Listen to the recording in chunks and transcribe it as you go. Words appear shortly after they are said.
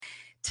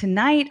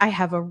tonight I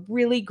have a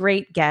really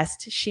great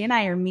guest. She and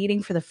I are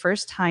meeting for the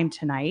first time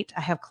tonight.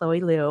 I have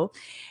Chloe Liu.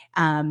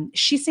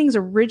 She sings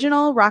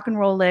original rock and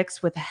roll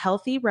licks with a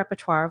healthy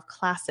repertoire of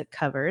classic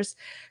covers.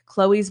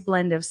 Chloe's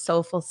blend of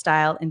soulful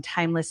style and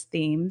timeless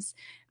themes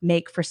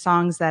make for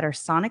songs that are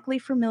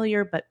sonically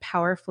familiar but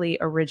powerfully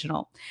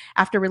original.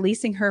 After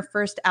releasing her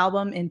first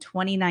album in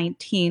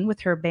 2019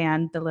 with her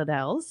band, the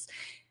Liddells,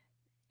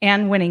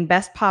 and winning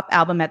Best Pop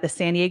Album at the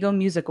San Diego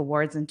Music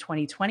Awards in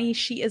 2020,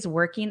 she is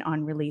working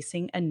on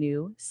releasing a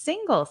new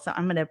single. So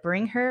I'm going to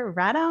bring her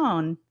right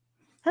on.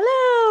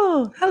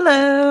 Hello.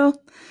 Hello.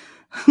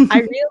 I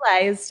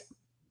realized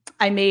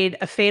I made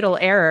a fatal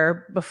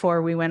error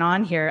before we went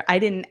on here. I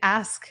didn't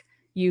ask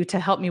you to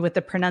help me with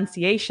the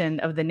pronunciation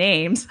of the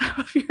names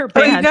of your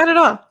band. Oh, you got it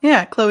all.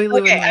 Yeah, Chloe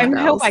Liu and I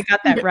Liddells. hope I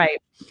got that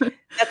right.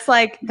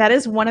 That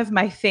is one of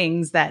my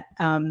things that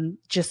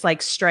just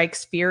like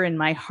strikes fear in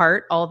my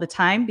heart all the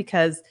time,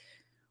 because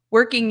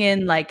working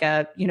in like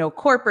a,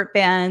 corporate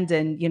band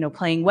and,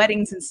 playing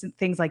weddings and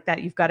things like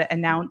that, you've got to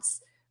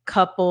announce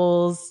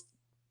couples,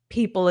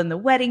 people in the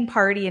wedding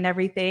party and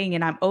everything.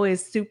 And I'm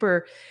always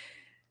super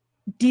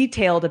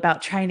detailed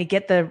about trying to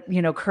get the,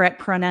 correct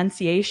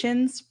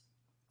pronunciations.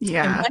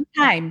 Yeah. And one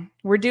time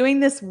we're doing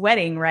this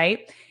wedding,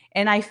 right?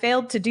 And I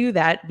failed to do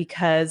that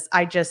because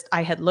I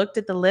had looked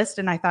at the list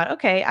and I thought,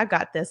 okay, I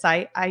got this.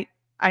 I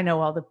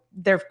know all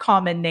their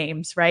common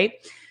names, right?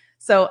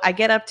 So I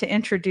get up to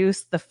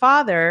introduce the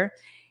father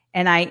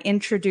and I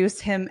introduce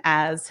him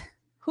as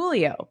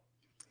Julio.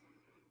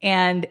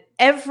 And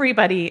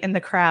everybody in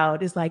the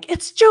crowd is like,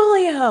 it's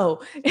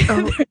Julio.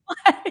 Oh.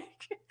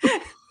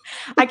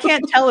 I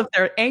can't tell if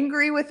they're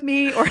angry with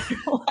me or they're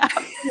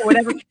laughing or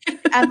whatever.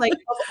 I'm like,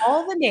 of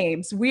all the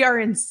names, we are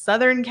in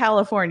Southern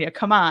California.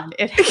 Come on.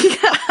 It's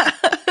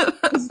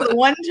the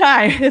one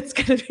time it's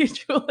going to be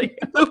Julio.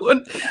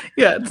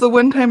 It's the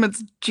one time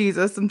it's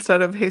Jesus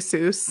instead of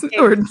Jesus, exactly.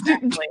 Or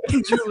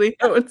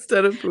Julio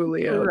instead of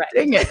Julio. Right.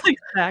 Dang it.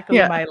 Exactly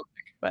my luck.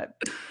 But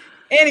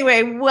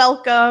anyway,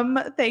 welcome.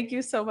 Thank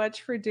you so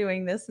much for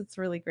doing this. It's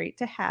really great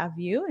to have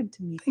you and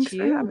to meet Thanks you.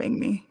 Thanks for having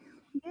me.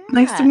 Yeah.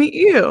 Nice to meet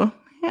you.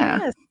 Yeah.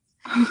 Yes.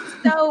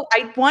 So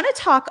I want to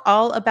talk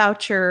all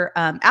about your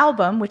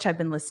album, which I've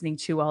been listening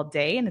to all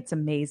day, and it's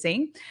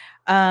amazing.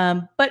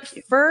 But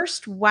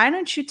first, why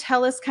don't you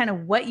tell us kind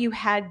of what you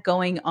had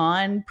going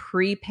on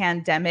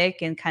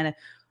pre-pandemic and kind of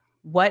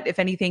what, if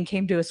anything,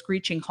 came to a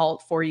screeching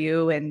halt for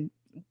you, and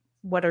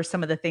what are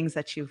some of the things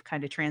that you've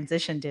kind of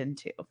transitioned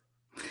into?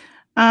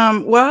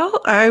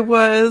 Well, I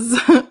was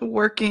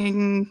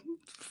working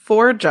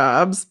 4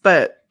 jobs,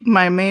 but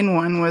my main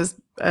one was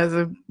as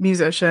a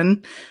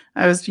musician.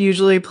 I was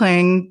usually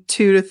playing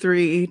 2 to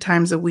 3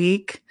 times a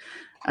week,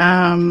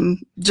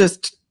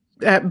 just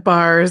at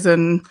bars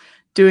and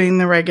doing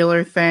the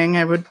regular thing.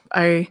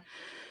 I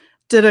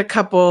did a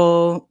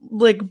couple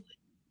like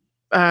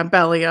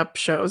belly up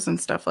shows and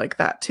stuff like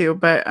that too,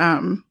 but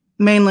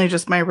mainly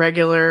just my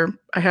regular.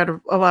 I had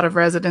a lot of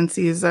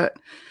residencies at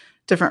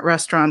different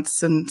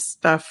restaurants and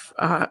stuff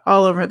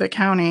all over the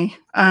county.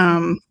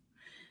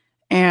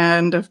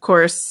 And of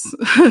course,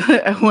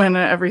 when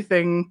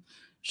everything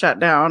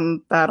shut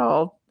down, that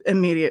all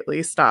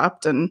immediately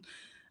stopped. And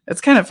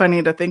it's kind of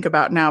funny to think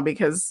about now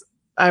because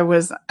I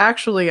was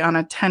actually on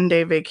a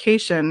 10-day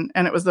vacation,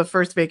 and it was the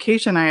first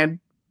vacation I had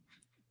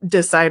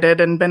decided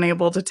and been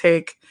able to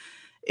take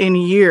in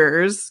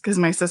years because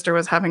my sister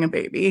was having a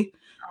baby.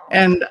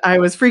 And I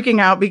was freaking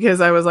out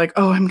because I was like,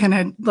 oh,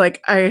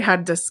 I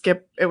had to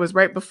skip. It was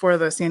right before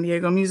the San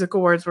Diego Music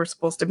Awards were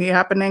supposed to be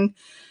happening.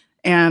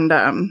 And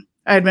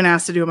I had been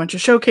asked to do a bunch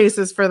of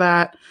showcases for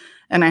that.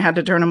 And I had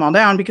to turn them all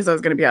down because I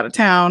was going to be out of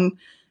town.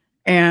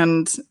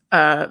 And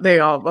a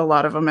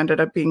lot of them ended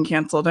up being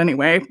canceled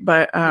anyway.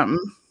 But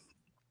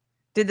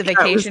did the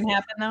vacation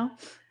happen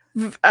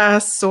though?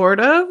 Sort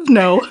of.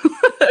 No.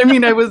 I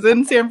mean, I was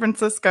in San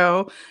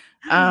Francisco.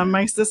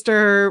 My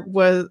sister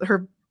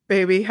her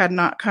baby had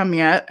not come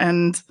yet.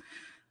 And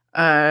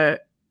all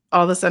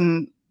of a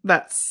sudden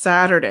that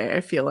Saturday, I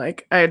feel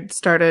like I had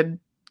started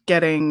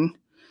getting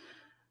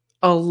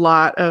a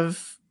lot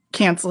of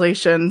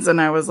cancellations,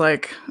 and I was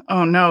like,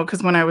 oh no,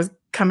 because when I was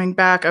coming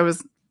back, I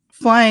was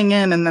flying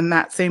in, and then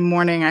that same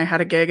morning I had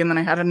a gig, and then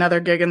I had another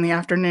gig in the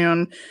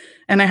afternoon,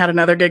 and I had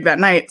another gig that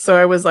night. So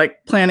I was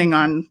like planning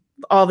on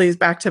all these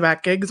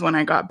back-to-back gigs when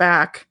I got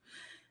back,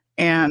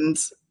 and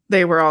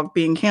they were all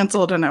being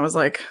canceled, and I was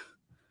like,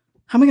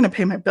 how am I going to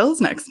pay my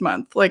bills next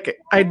month? Like,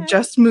 I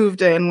just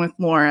moved in with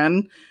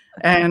Lauren,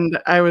 and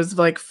I was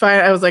like,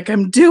 fine. I was like,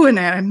 I'm doing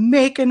it. I'm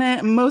making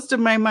it. Most of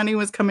my money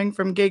was coming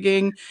from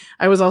gigging.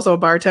 I was also a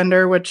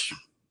bartender, which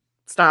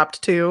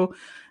stopped too.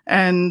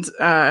 And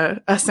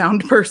a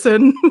sound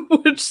person,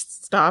 which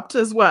stopped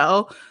as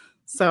well.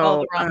 So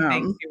all the wrong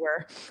things you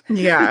were.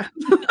 Yeah.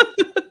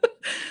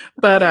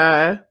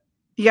 But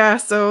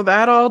so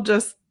that all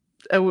just,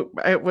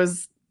 it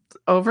was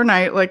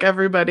overnight, like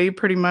everybody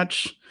pretty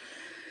much.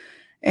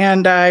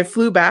 And I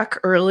flew back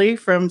early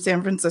from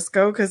San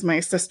Francisco because my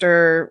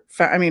sister,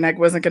 I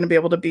wasn't going to be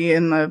able to be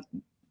in the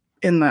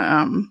in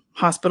the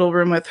hospital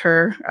room with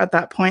her at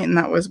that point, and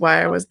that was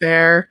why I was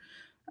there.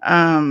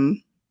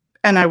 Um,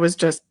 and I was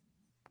just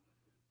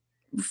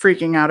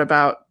freaking out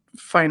about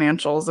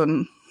financials,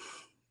 and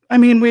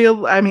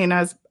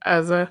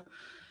as a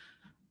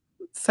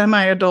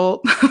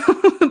semi-adult,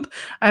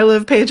 I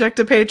live paycheck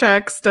to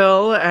paycheck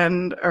still,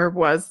 and or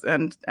was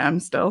and am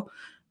still,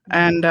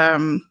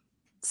 and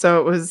so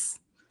it was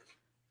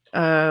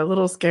a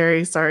little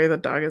scary. Sorry, the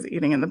dog is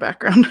eating in the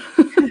background,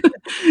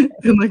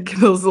 and like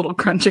those little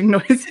crunching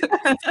noises.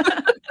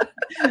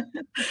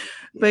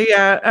 But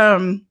yeah,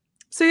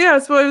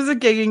 so I was a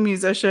gigging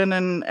musician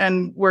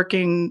and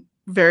working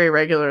very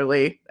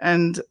regularly,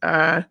 and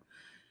I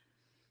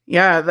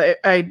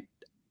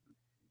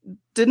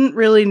didn't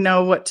really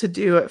know what to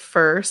do at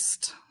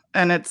first,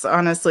 and it's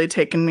honestly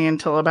taken me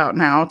until about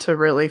now to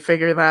really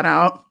figure that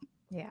out.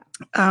 Yeah.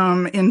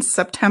 In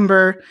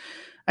September,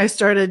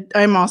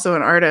 I'm also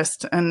an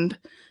artist, and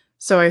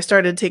so I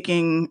started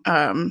taking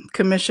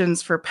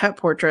commissions for pet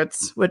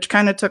portraits, which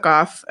kind of took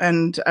off,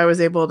 and I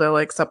was able to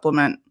like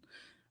supplement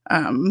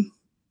um,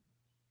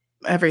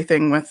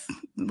 everything with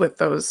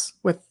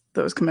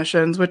those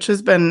commissions, which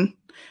has been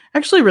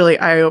actually really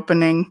eye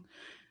opening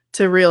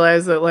to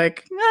realize that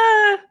like,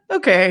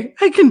 okay,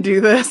 I can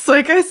do this.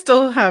 Like I'm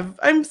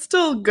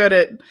still good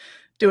at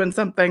doing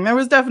something. There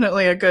was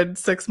definitely a good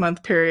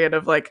 6-month period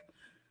of like,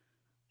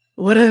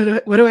 what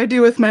do I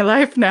do with my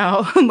life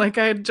now? Like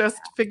I had just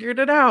figured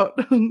it out.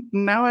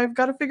 Now I've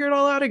got to figure it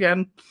all out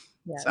again.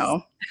 Yes.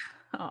 So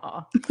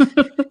Oh,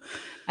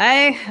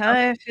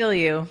 I feel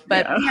you,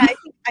 but yeah. yeah,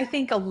 I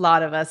think a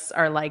lot of us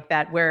are like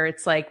that, where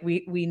it's like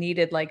we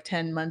needed like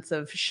 10 months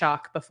of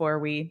shock before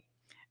we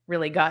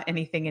really got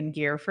anything in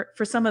gear.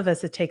 For some of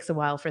us, it takes a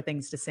while for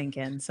things to sink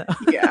in. So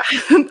Yeah.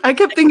 I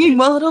kept thinking,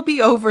 well, it'll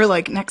be over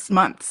like next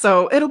month,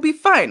 so it'll be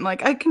fine.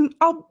 Like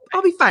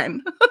I'll be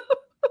fine.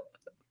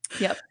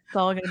 yep, it's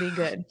all going to be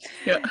good.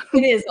 Yeah.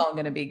 It is all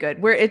going to be good.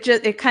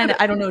 It kind of,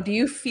 I don't know. Do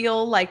you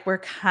feel like we're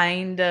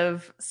kind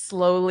of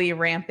slowly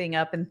ramping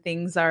up and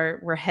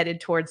we're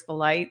headed towards the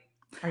light?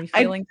 Are you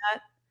I feeling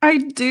that? I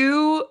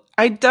do.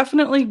 I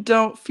definitely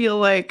don't feel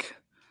like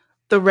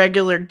the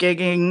regular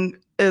gigging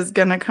is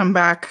going to come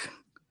back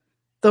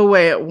the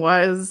way it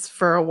was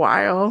for a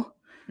while.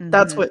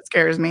 That's Hmm. what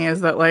scares me,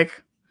 is that like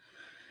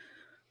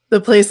the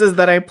places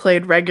that I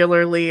played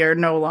regularly are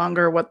no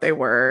longer what they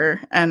were,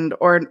 and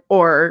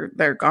or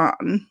they're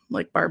gone.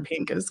 Like Bar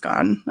Pink is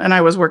gone. And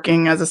I was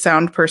working as a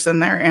sound person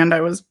there, and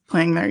I was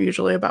playing there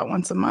usually about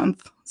once a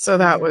month. So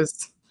that Hmm.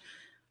 was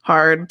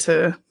hard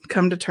to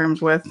come to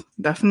terms with.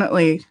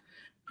 Definitely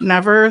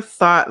never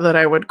thought that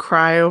I would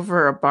cry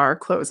over a bar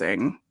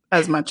closing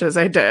as much as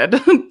I did.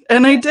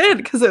 And I Yeah. did,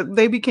 because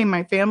they became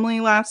my family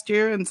last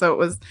year. And so it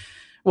was,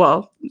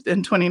 well,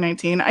 in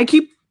 2019. I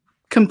keep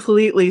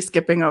completely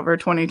skipping over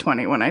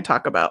 2020 when I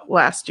talk about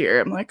last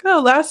year. I'm like, oh,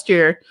 last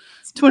year,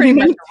 It's pretty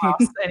much a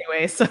 2019. loss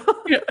anyway. So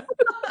Yeah.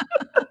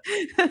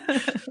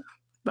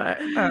 But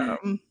yeah.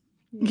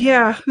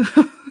 yeah,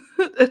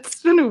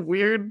 it's been a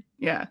weird,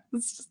 yeah,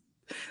 it's just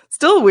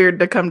still weird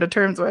to come to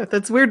terms with.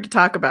 It's weird to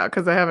talk about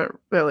because I haven't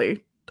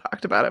really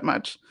talked about it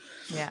much.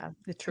 Yeah,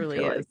 it I truly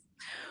feel is. like,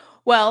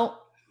 Well,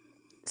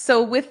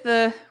 so with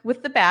the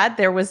bad,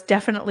 there was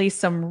definitely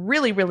some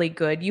really, really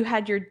good. You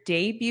had your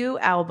debut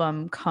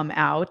album come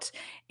out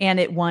and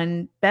it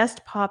won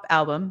Best Pop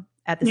Album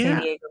at the San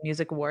yeah, Diego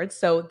Music Awards.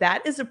 So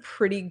that is a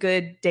pretty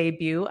good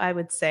debut, I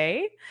would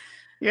say.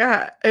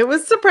 yeah, it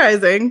was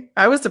surprising.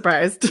 I was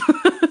surprised.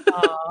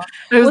 Aw.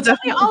 It was Well, tell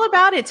me definitely. all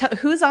about it.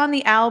 Who's on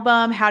the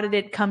album? How did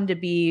it come to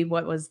be?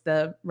 What was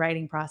the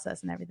writing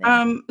process and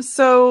everything?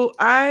 So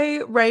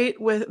I write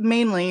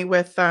mainly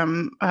with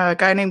a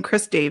guy named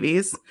Chris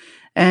Davies,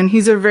 and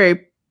he's a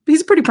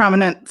pretty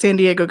prominent San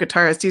Diego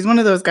guitarist. He's one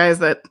of those guys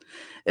that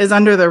is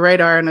under the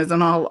radar and is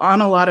on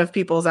a lot of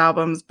people's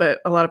albums, but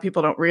a lot of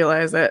people don't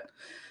realize it.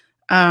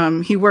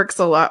 He works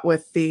a lot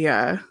with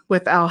the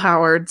with Al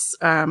Howard's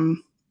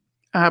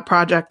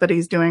project that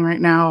he's doing right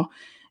now,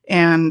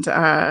 and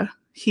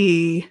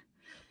he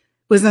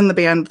was in the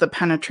band The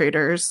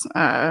Penetrators,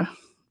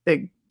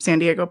 big San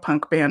Diego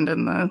punk band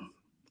in the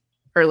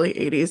early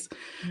 80s.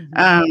 Mhm.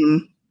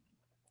 Um,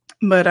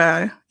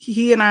 but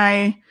he and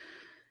I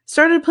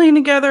started playing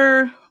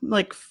together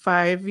like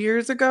 5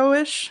 years ago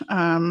ish.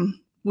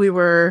 We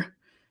were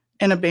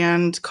in a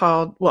band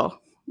called, well,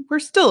 we're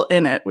still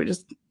in it. We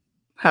just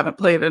haven't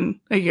played in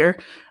a year.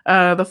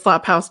 The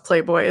Flophouse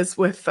Playboys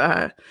with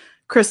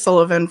Chris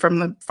Sullivan from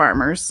the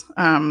Farmers.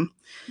 Hmm.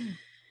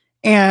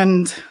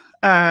 And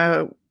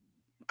I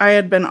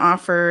had been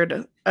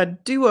offered a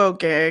duo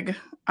gig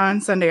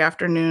on Sunday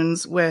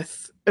afternoons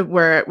with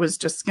where it was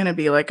just going to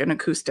be like an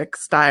acoustic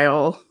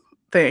style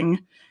thing.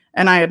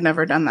 And I had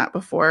never done that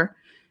before.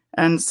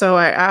 And so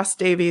I asked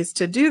Davies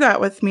to do that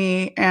with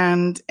me.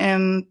 And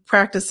in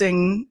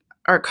practicing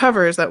our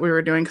covers that we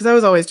were doing, because I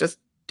was always just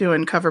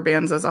doing cover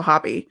bands as a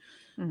hobby,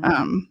 Mhm.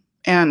 um,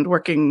 and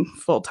working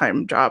full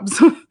time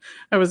jobs.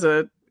 I was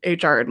a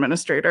HR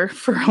administrator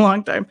for a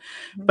long time.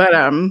 But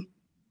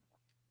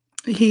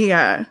he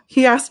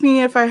asked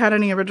me if I had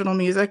any original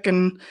music,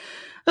 and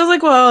I was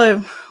like,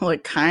 well, I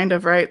like kind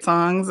of write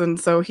songs. And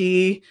so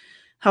he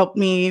helped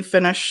me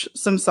finish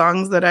some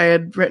songs that I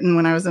had written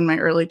when I was in my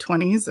early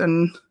 20s.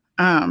 And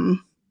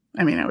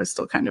I mean, I was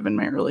still kind of in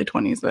my early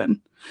 20s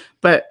then.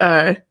 But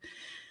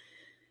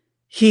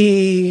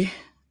he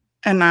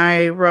and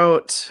I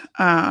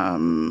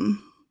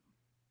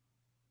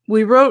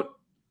we wrote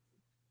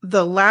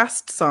the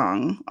last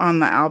song on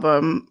the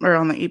album or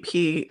on the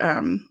EP,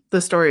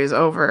 The Story Is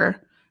Over.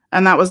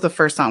 And that was the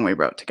first song we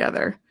wrote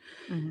together.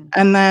 Mm-hmm.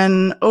 And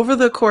then over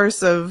the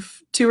course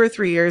of 2 or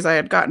 3 years, I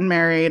had gotten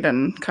married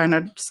and kind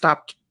of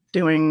stopped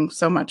doing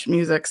so much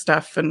music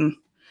stuff. And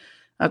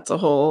that's a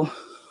whole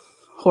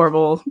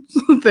horrible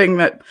thing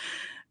that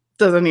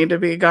doesn't need to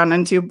be gone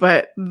into.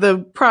 But the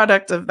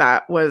product of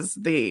that was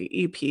the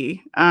EP.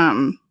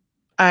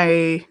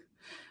 I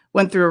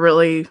went through a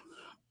really,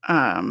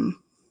 it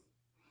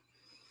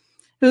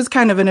was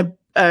kind of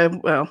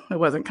well, it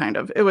wasn't kind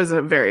of, it was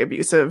a very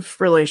abusive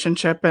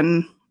relationship.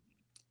 And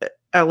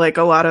like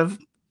a lot of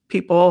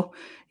people,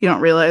 you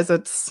don't realize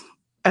it's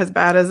as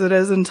bad as it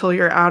is until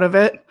you're out of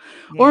it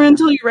or Yeah.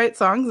 until you write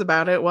songs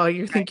about it while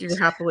you think you're Right.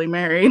 happily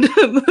married.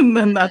 And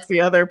then that's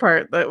the other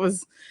part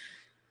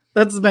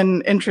that's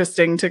been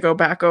interesting to go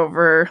back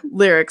over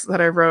lyrics that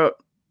I wrote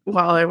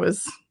while I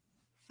was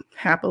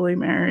happily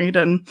married.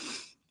 And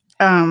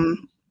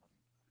um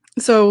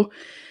so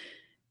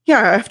yeah,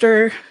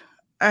 after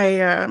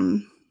I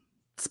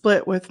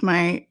split with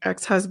my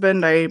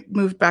ex-husband, I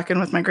moved back in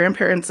with my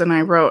grandparents and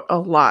I wrote a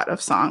lot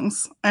of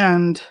songs.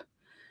 And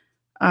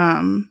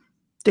um,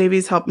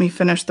 Davies helped me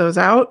finish those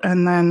out.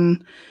 And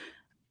then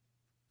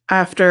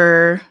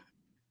after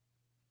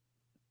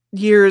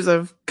years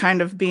of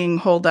kind of being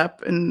holed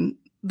up in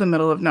the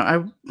middle of no,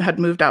 I had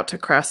moved out to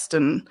Crest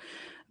and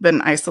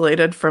been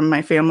isolated from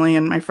my family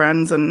and my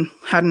friends and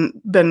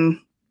hadn't been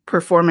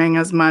performing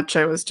as much.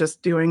 I was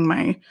just doing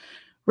my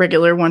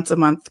regular once a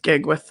month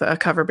gig with a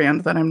cover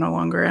band that I'm no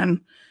longer in.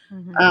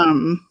 Mm-hmm.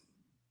 Um,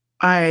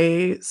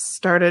 I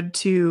started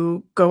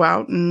to go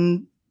out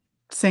and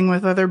sing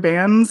with other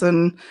bands,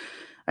 and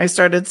I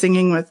started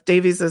singing with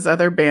Davies's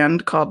other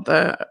band called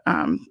the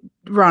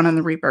Ron and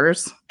the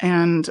Reapers,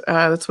 and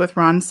that's with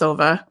Ron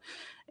Silva,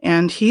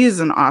 and he's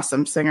an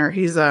awesome singer.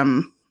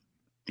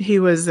 He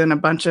was in a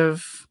bunch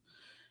of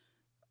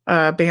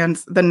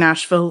bands. The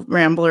Nashville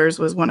Ramblers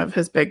was one of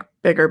his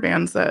bigger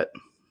bands that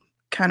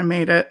kind of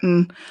made it,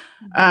 and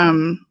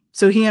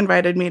so he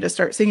invited me to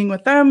start singing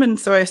with them, and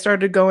so I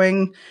started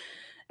going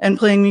and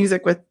playing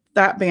music with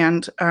that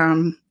band,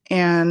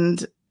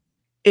 and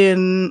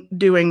in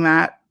doing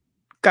that,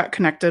 got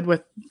connected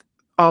with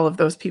all of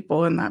those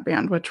people in that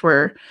band, which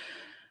were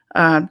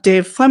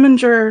Dave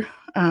Flemminger.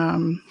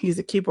 He's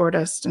a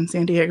keyboardist in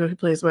San Diego who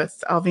plays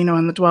with Alvino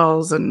and the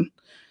Dwells and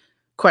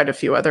quite a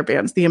few other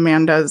bands, the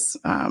Amandas,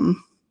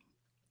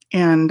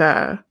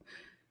 and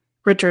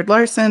Richard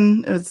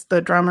Larson is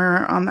the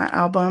drummer on that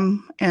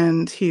album,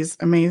 and he's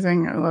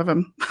amazing. I love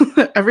him.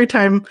 Every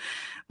time,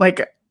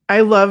 like,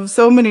 I love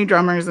so many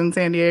drummers in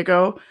San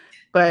Diego,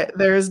 but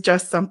there's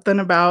just something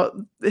about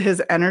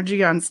his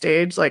energy on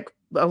stage. Like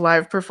a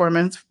live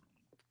performance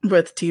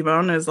with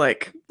T-Bone is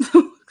like,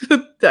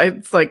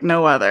 it's like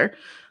no other.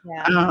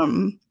 Yeah.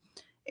 Um,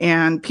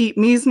 and Pete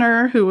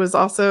Meisner, who was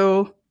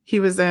also, he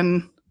was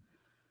in,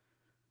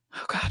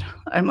 oh God,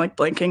 I'm like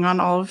blanking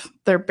on all of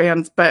their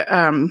bands, but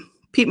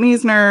Pete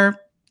Meisner,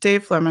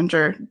 Dave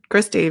Flemminger,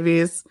 Chris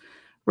Davies,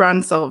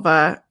 Ron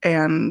Silva,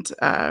 and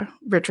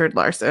Richard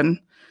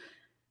Larson.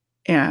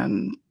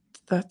 And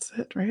that's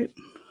it, right?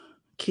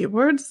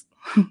 Keyboards,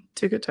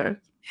 two guitars,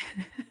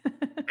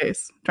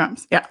 bass,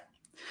 drums. Yeah.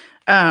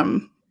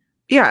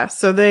 Yeah.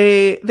 So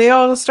they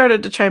all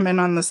started to chime in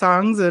on the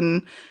songs.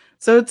 And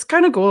so it's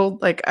kind of cool.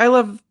 Like I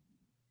love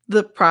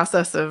the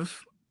process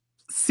of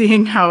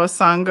seeing how a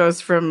song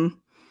goes from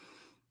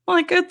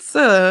like it's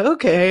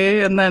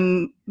okay, and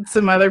then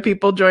some other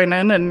people join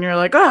in and you're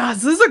like, oh,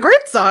 this is a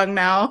great song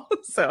now.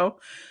 So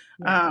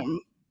Yeah.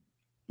 um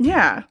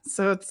yeah,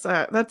 so it's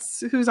that's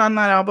who's on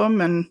that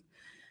album, and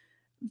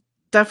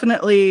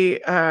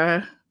definitely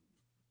a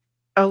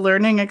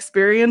learning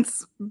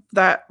experience,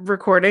 that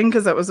recording,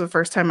 because that was the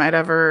first time I'd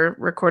ever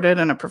recorded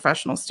in a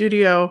professional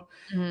studio.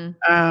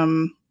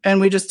 Mm-hmm.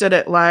 And we just did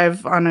it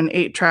live on an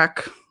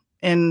 8-track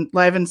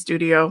live in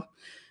studio,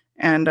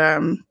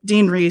 and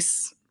Dean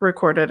Reese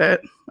recorded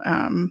it,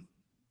 and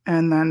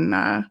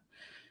then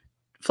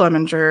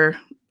Flemminger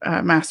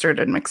mastered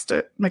and mixed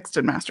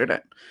and mastered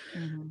it.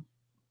 Mm-hmm.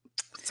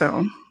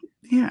 So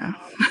yeah.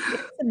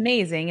 It's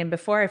amazing. And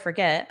before I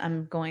forget,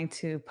 I'm going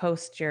to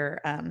post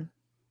your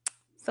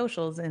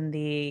socials in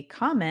the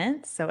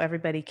comments so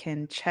everybody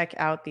can check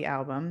out the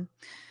album.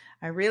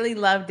 I really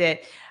loved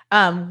it.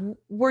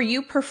 Were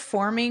you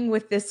performing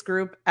with this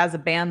group as a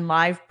band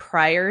live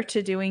prior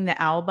to doing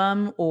the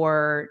album,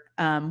 or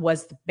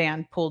was the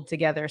band pulled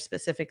together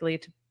specifically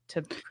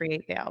to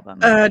create the album?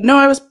 No,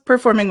 I was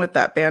performing with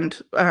that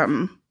band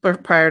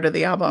prior to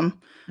the album.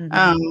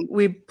 Mm-hmm.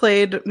 We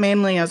played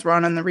mainly as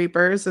Ron and the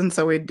Reapers, and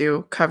so we'd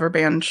do cover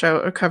band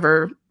show,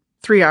 cover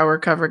 3-hour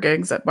cover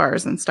gigs at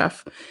bars and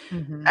stuff.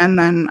 Mm-hmm. And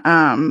then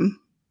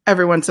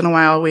every once in a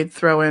while we'd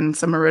throw in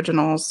some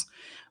originals.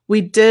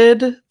 We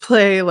did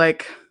play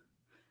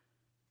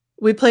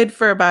we played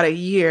for about a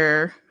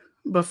year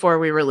before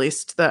we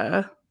released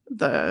the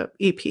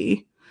EP.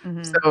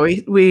 Mm-hmm.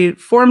 So we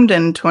formed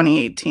in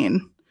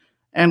 2018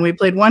 and we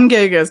played one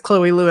gig as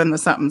Chloe Lou and the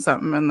something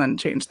something and then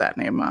changed that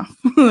name off.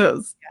 It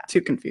was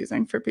too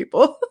confusing for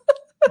people.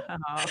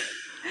 Oh.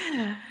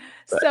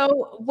 But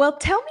So, well,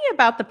 tell me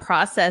about the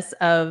process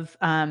of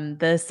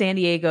the San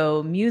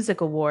Diego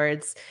Music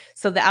Awards.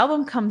 So the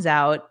album comes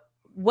out.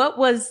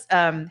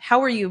 How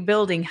were you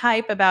building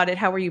hype about it?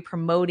 How were you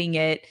promoting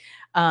it?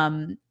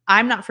 I'm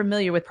not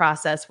familiar with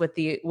process with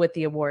the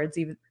awards.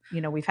 Even,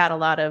 we've had a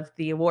lot of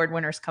the award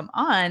winners come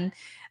on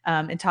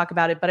and talk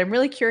about it, but I'm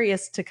really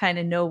curious to kind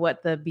of know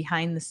what the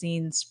behind the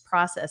scenes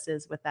process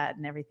is with that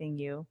and everything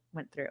you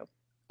went through.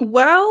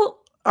 well,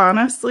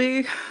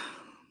 honestly,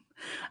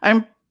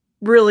 I'm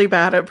really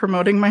bad at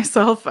promoting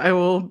myself.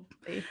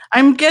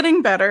 I'm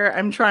getting better.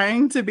 I'm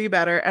trying to be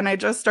better. And I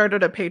just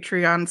started a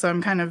Patreon, so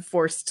I'm kind of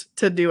forced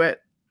to do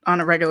it on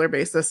a regular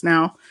basis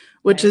now,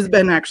 which Right. has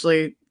been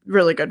actually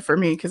really good for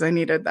me because I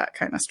needed that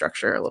kind of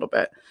structure a little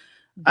bit.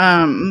 Mhm.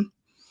 Um,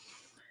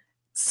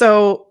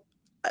 so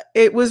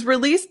it was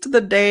released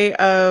the day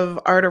of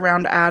Art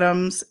Around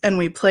Adams, and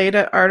we played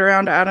at Art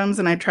Around Adams,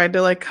 and I tried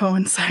to like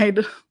coincide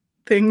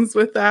things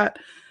with that.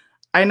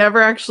 I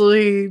never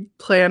actually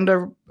planned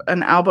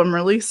an album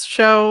release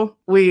show.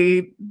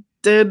 We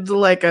did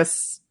like a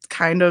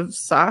kind of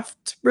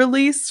soft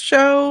release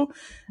show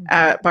Mhm.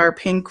 at Bar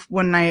Pink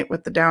one night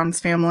with the Downs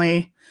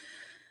family.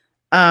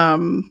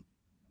 Um,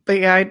 but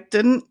yeah, I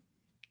didn't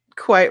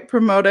quite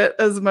promote it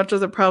as much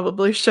as I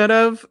probably should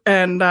have.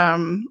 And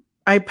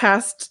I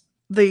passed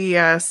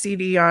the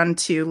CD on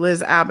to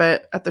Liz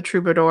Abbott at the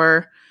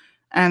Troubadour.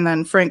 And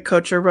then Frank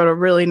Kocher wrote a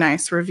really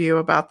nice review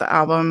about the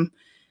album.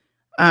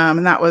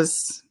 And that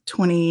was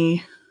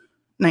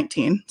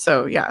 2019.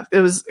 So yeah, it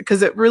was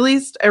because I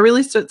released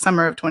it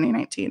summer of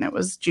 2019. It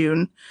was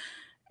June.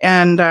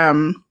 And I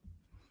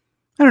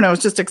don't know,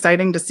 it's just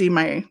exciting to see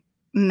my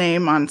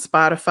name on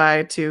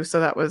Spotify too. So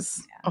that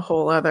was a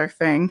whole other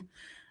thing.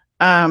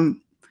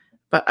 Um,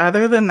 but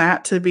other than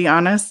that, to be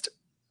honest,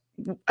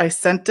 I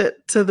sent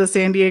it to the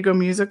San Diego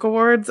Music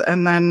Awards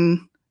and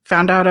then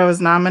found out I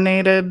was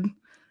nominated a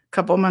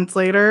couple months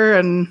later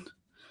and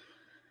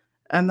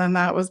then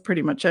that was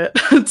pretty much it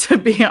to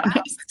be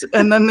honest.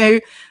 And then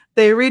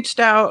they reached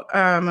out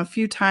a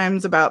few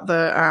times about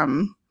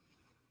the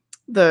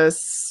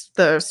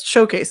the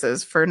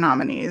showcases for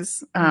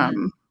nominees.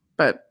 Mhm.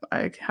 But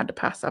I had to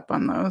pass up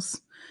on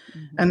those.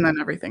 And Mhm. then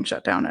everything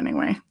shut down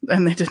anyway.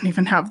 And they didn't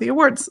even have the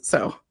awards.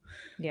 So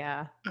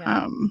Yeah, yeah.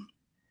 um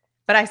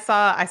But I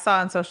saw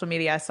on social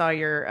media, I saw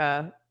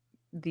your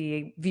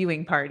the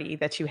viewing party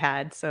that you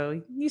had.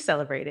 So you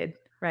celebrated, the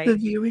right?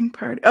 viewing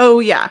party. Oh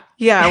yeah.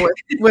 Yeah,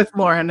 with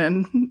Lauren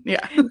and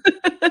yeah.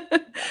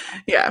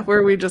 Yeah,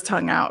 where we just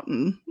hung out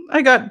and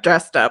I got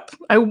dressed up.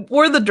 I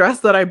wore the dress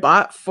that I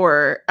bought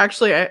for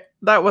actually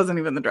that wasn't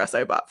even the dress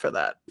I bought for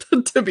that,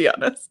 to be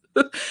honest.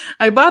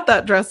 I bought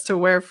that dress to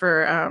wear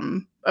for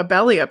a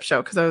belly up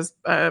show because I was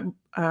a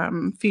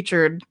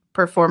featured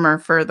performer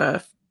for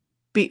the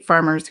Beat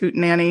Farmers Hoot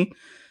Nanny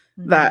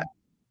that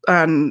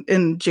Mhm.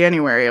 in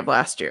January of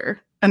last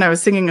year. And I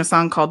was singing a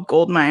song called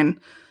Goldmine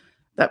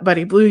that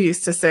Buddy Blue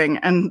used to sing.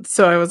 And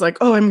so I was like,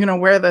 oh, I'm going to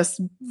wear this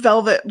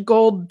velvet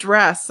gold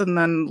dress. And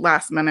then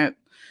last minute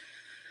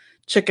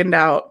chickened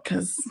out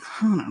because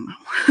I don't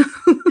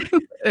know.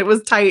 It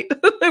was tight.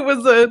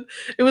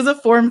 It was a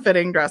form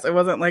fitting dress. It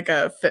wasn't like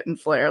a fit and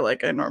flare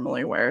like I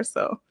normally wear.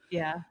 So,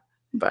 Yeah.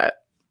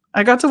 but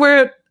I got to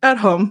wear it at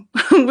home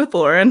with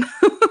Lauren.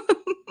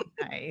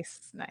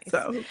 Nice, nice.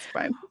 So it's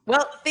fine.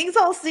 Well, things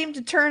all seem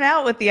to turn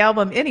out with the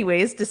album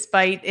anyways,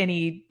 despite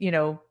any,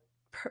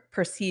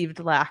 perceived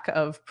lack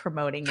of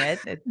promoting it.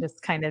 It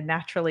just kind of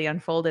naturally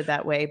unfolded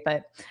that way,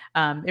 but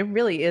it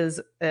really is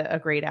a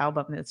great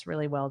album. It's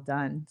really well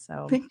done.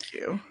 So, Thank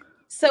you.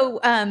 so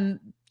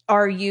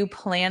are you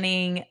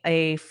planning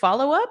a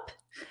follow-up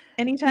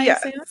anytime Yeah.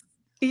 soon?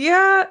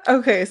 Yeah.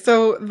 Okay.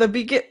 So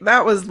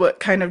that was what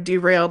kind of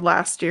derailed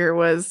last year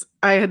was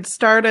I had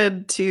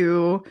started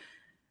to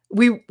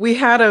we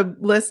had a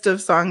list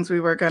of songs we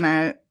were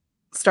gonna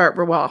start.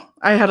 Well,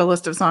 I had a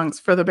list of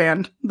songs for the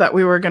band that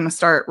we were gonna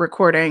start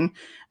recording,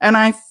 and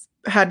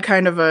had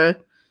kind of a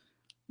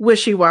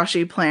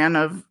wishy-washy plan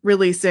of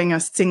releasing a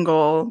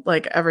single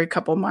like every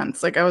couple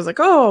months. Like I was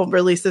like, oh, I'll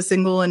release a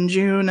single in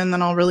June, and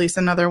then I'll release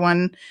another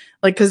one,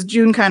 like because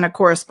June kind of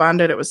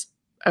corresponded. I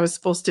was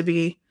supposed to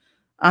be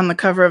on the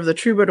cover of the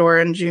Troubadour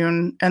in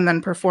June, and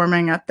then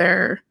performing at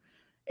their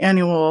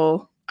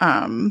annual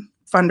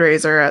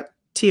fundraiser at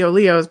Tio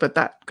Leo's, but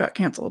that got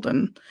canceled,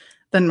 and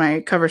then my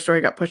cover story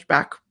got pushed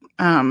back.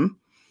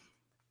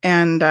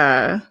 And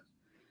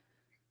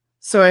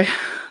So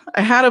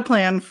I had a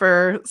plan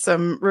for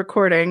some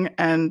recording,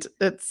 and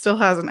it still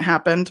hasn't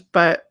happened.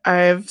 But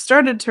I've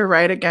started to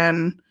write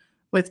again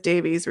with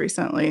Davies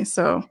recently,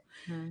 so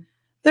Mhm.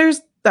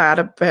 there's that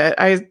a bit.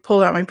 I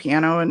pulled out my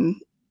piano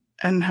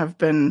and have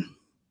been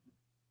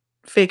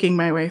faking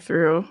my way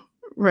through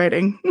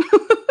writing.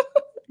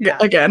 Yeah.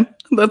 Again,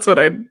 that's what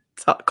I'd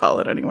call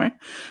it anyway.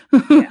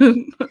 Yeah.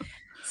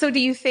 So do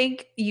you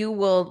think you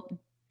will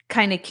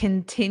kind of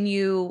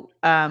continue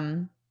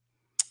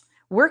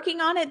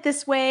working on it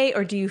this way,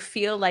 or do you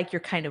feel like you're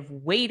kind of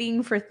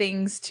waiting for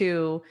things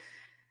to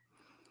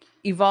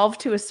evolve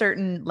to a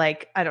certain,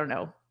 like, I don't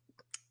know,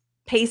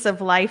 pace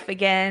of life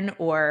again,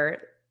 or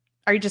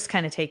are you just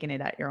kind of taking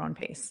it at your own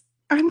pace?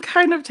 I'm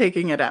kind of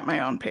taking it at my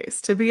own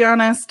pace. To be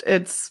honest,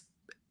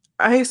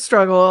 I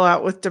struggle a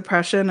lot with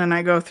depression and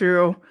I go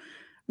through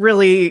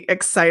really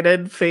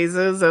excited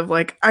phases of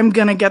like, I'm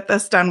gonna get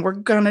this done. We're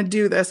gonna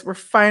do this. We're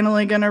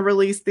finally gonna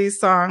release these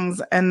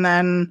songs. And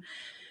then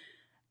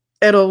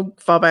it'll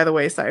fall by the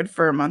wayside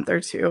for a month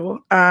or two.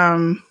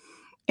 And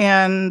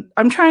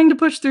I'm trying to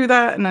push through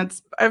that. And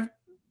I've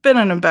been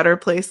in a better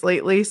place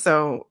lately.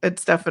 So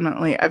it's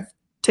definitely, I've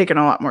taken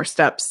a lot more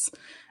steps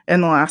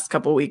in the last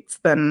couple weeks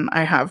than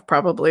I have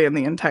probably in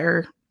the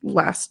entire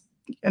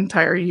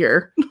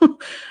year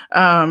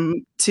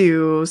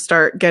to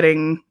start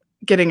getting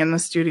in the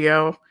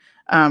studio.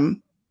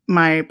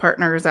 My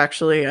partner is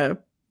actually a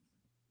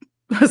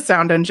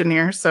sound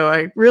engineer, so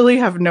I really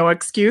have no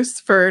excuse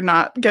for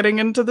not getting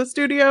into the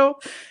studio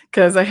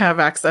because I have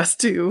access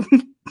to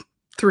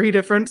three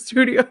different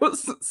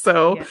studios.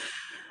 So Yeah.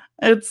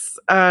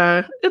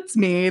 it's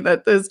me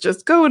that is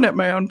just going at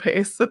my own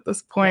pace at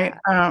this point.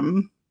 Yeah.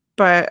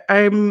 But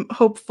I'm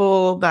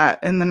hopeful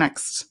that in the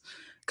next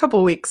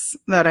couple weeks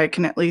that I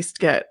can at least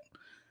get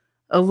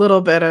a little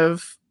bit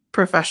of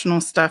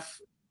professional stuff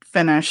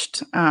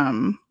finished.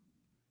 And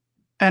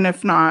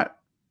if not,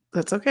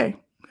 that's okay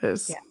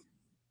because Yeah.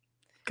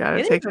 gotta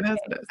It is take it as okay.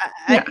 it is.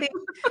 I Yeah. think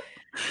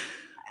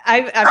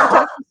I've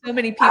talked to so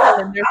many people,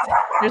 and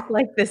there's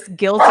like this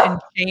guilt and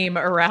shame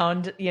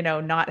around,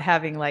 not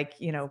having, like,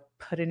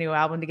 put a new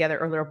album together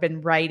or been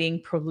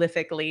writing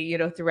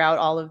prolifically, throughout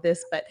all of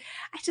this. But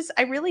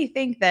I really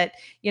think that,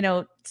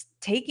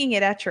 taking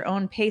it at your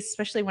own pace,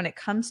 especially when it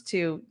comes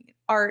to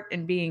art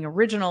and being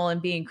original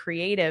and being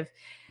creative,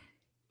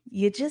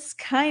 you just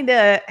kind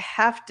of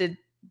have to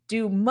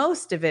do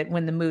most of it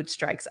when the mood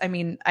strikes. I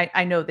mean,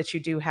 I know that you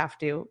do have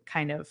to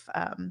kind of,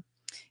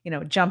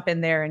 jump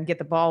in there and get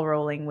the ball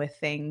rolling with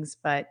things,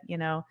 but,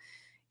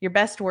 your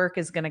best work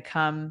is going to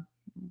come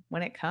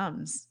when it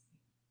comes.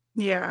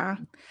 Yeah.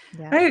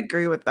 Yeah. I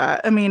agree with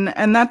that. I mean,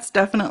 and that's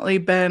definitely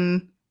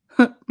been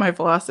my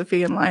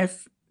philosophy in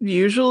life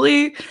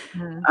usually.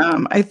 Mhm.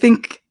 Um, I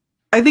think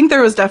I think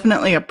there was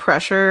definitely a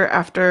pressure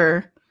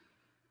after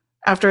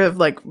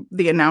like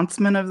the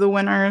announcement of the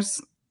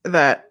winners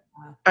that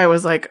Wow. I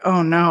was like,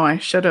 "Oh no, I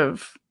should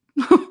have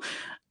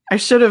I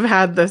should have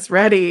had this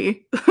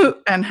ready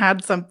and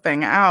had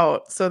something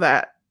out so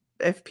that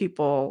if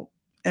people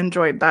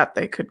enjoyed that,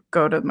 they could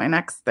go to my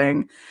next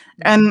thing."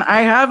 Yeah. And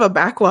I have a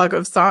backlog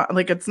of song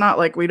like it's not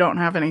like we don't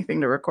have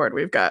anything to record.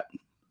 We've got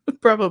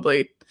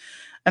probably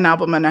an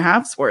album and a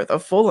half's worth, a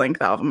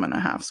full-length album and a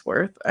half's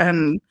worth.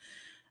 And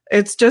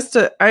it's just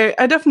I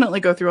definitely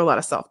go through a lot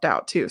of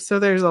self-doubt too. So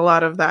there's a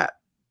lot of that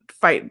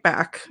fight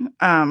back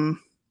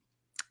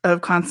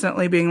of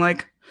constantly being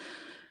like,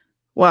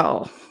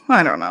 well,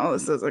 I don't know,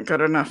 this isn't good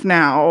enough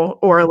now,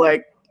 or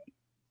like,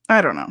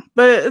 I don't know.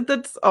 But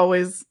that's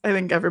always, I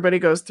think everybody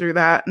goes through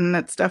that, and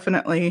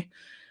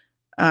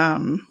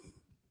um,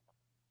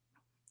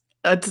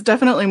 it's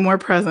definitely more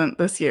present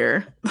this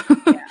year.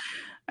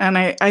 And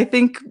I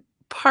think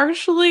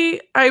partially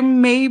I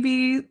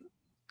maybe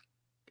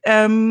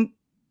am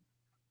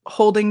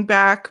holding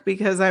back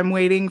because I'm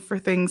waiting for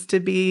things to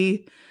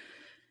be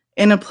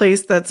in a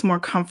place that's more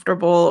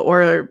comfortable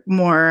or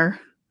more,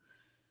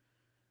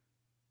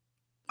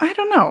 I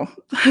don't know.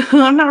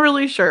 I'm not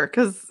really sure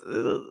because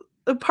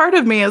a part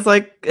of me is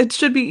like, it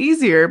should be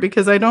easier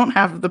because I don't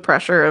have the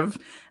pressure of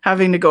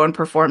having to go and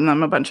perform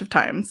them a bunch of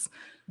times.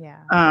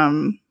 Yeah.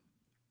 Um,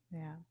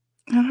 Yeah.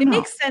 I don't It know.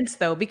 makes sense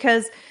though,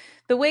 because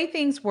the way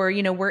things were,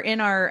 we're in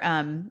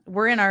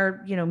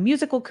our,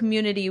 musical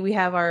community. We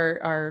have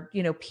our,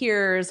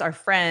 peers, our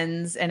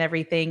friends and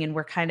everything. And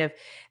we're kind of,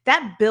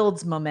 that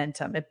builds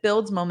momentum. It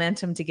builds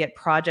momentum to get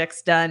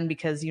projects done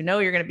because you're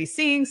going to be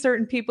seeing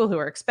certain people who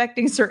are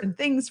expecting certain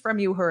things from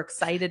you, who are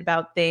excited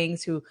about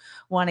things, who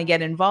want to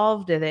get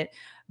involved in it.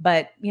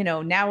 But,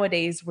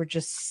 nowadays we're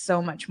just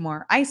so much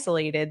more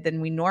isolated than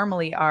we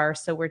normally are.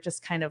 So we're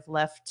just kind of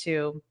left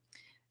to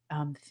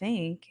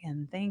think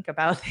and think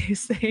about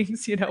these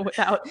things,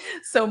 without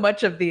so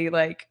much of the,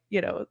 like,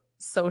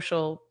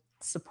 social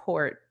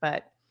support.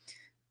 But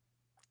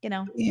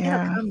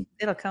Yeah.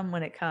 it'll come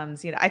when it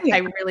comes. I Yeah.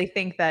 really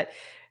think that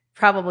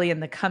probably in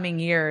the coming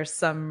year,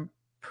 some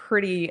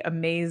pretty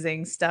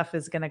amazing stuff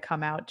is going to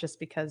come out, just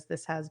because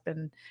this has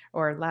been,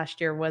 or last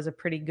year was, a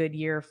pretty good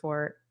year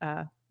for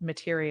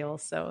material.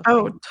 So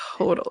Oh, things.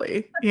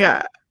 totally.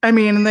 Yeah. I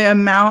mean, the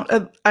amount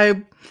of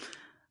I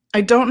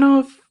don't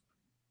know if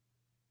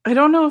I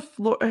don't know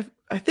if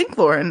I think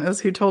Lauren is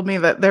who told me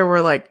that there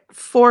were like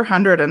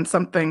 400 and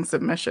something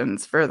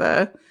submissions for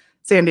the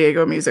San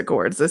Diego Music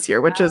Awards this year,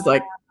 which is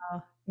like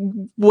Oh,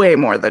 way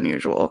more than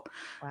usual.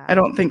 I wow.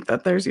 don't think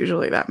that there's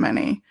usually that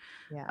many.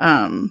 Yeah.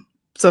 Um,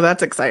 So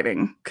that's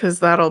exciting because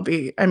that'll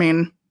be, I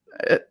mean,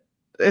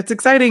 it's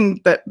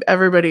exciting that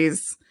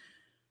everybody's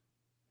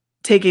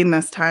taking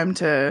this time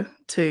to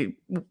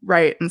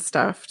write and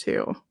stuff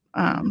too.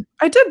 Mhm.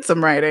 I did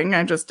some writing,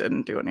 I just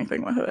didn't do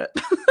anything with it.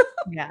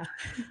 Yeah.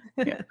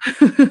 Yeah.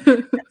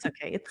 That's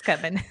okay. It's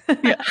coming.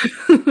 Yeah.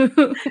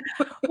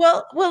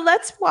 Well,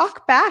 let's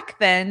walk back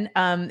then,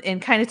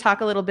 and kind of talk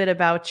a little bit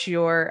about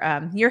your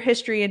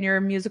history and your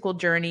musical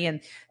journey.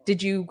 And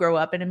did you grow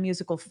up in a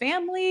musical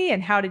family?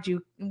 And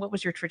what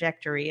was your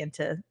trajectory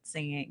into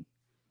singing?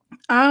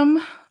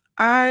 um,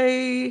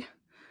 I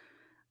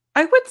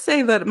I would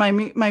say that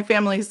my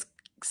family's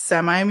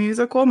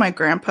semi-musical. My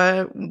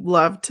grandpa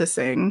loved to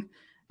sing,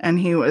 and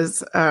he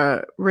was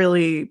a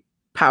really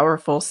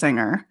powerful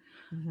singer.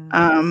 Mhm.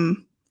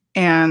 Um,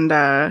 and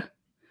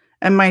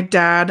and my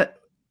dad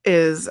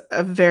is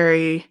a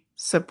very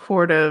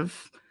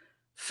supportive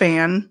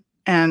fan,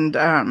 and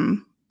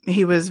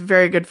he was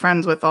very good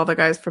friends with all the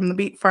guys from the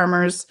Beat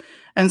Farmers,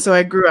 and so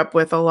I grew up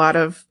with a lot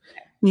of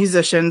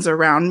musicians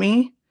around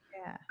me.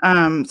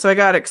 Yeah. So I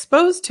got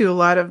exposed to a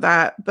lot of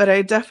that, but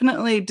I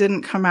definitely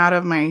didn't come out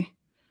of my.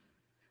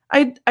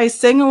 I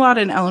sang a lot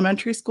in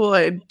elementary school.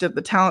 I did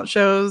the talent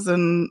shows,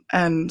 and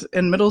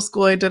in middle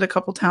school I did a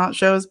couple talent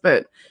shows,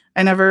 but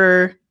I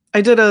never. I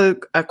did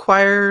a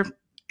choir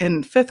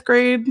in fifth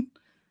grade,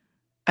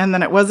 and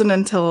then it wasn't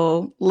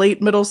until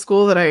late middle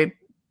school that I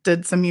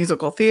did some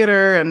musical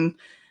theater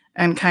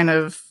and kind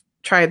of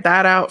tried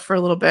that out for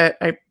a little bit.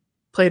 I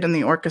played in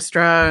the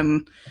orchestra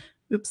and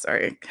oops,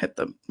 sorry, I hit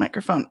the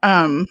microphone.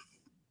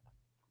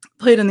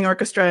 Played in the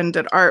orchestra and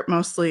did art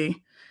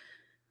mostly.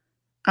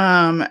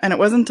 And it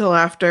wasn't until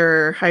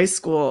after high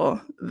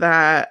school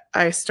that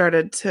I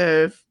started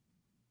to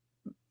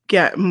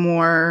get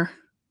more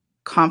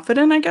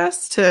confident, I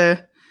guess,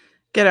 to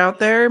get out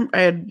there.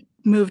 I had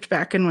moved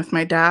back in with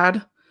my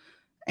dad,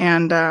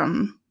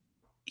 and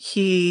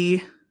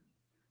he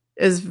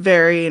is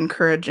very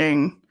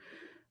encouraging,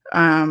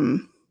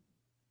 um,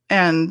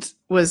 and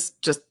was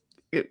just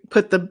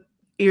put the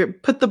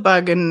put the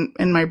bug in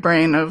my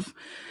brain of,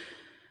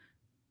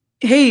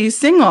 hey, you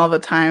sing all the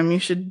time, you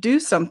should do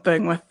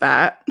something with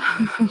that.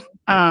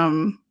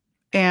 um,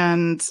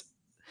 and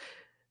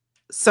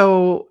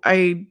so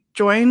I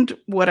joined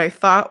what I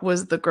thought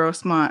was the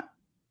Grossmont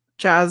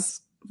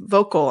Jazz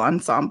Vocal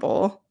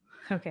Ensemble.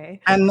 Okay.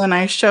 And then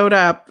I showed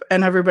up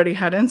and everybody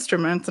had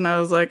instruments, and I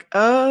was like,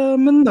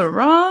 I'm in the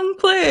wrong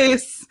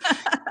place.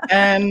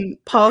 And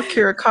Paul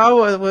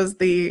Kirikawa was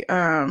the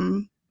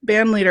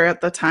band leader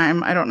at the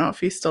time. I don't know if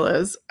he still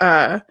is.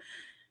 And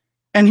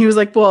he was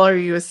like, well, are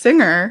you a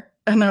singer?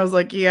 And I was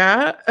like,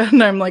 yeah.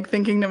 And I'm like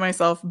thinking to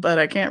myself, but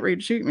I can't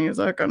read sheet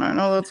music, and I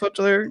know that's what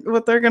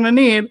they're gonna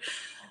need.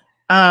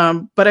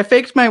 But I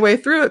faked my way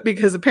through it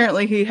because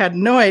apparently he had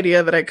no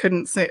idea that I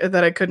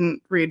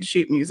couldn't read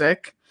sheet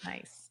music.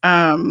 Nice.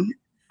 Um,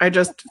 I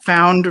just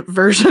found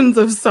versions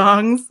of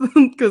songs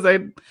because I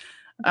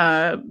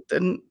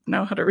didn't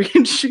know how to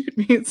read sheet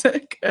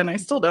music, and I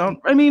still don't.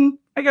 I mean,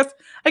 I guess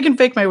I can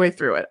fake my way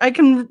through it. I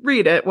can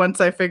read it once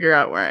I figure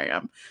out where I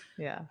am.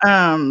 Yeah.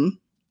 Um,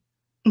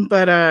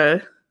 but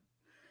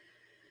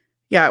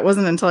yeah, it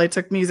wasn't until I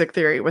took music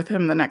theory with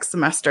him the next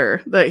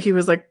semester that he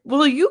was like,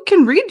 well, you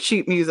can read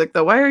sheet music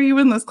though. Why are you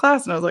in this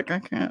class? And I was like, I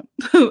can't.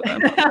 I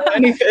don't know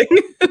anything.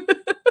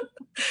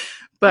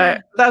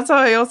 But that's how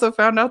I also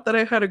found out that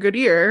I had a good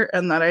ear,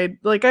 and that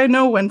I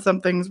know when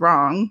something's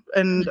wrong,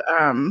 and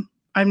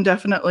I'm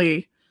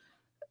definitely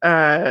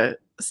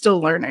still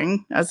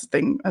learning as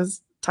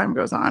time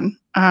goes on.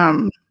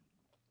 But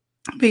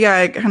yeah,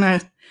 I kind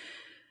of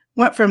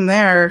went from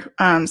there.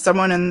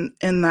 Someone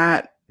in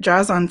that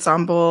jazz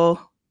ensemble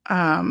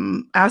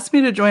asked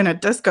me to join a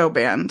disco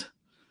band,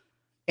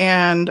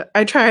 and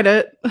I tried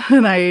it,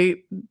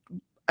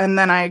 and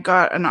then I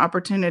got an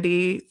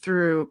opportunity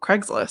through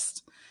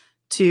Craigslist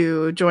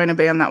to join a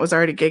band that was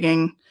already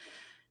gigging,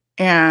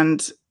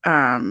 and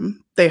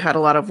they had a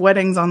lot of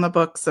weddings on the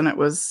books, and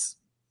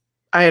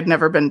I had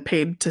never been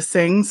paid to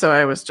sing, so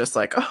I was just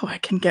like, oh, I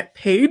can get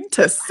paid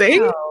to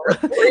sing Wow.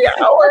 for 3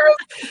 hours.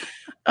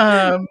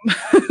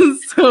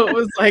 So it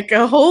was like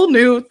a whole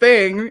new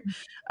thing.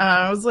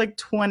 I was like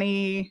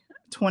 20,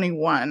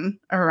 21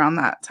 around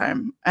that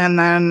time, and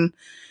then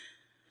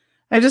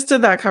I just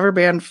did that cover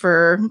band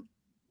for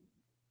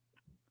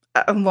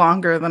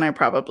longer than I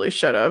probably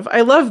should have. I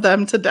love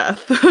them to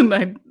death,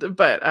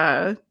 but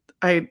I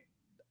I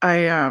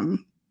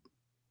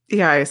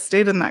yeah, I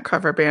stayed in that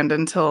cover band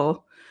until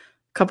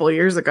a couple of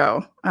years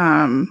ago.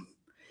 And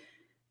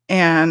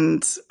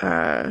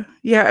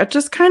yeah, it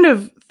just kind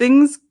of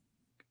things,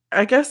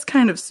 I guess,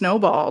 kind of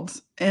snowballed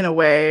in a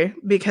way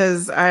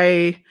because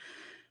I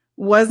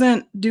was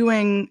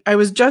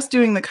just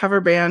doing the cover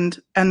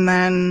band, and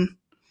then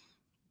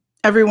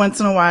every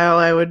once in a while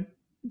I would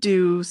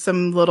do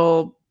some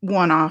little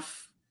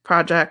one-off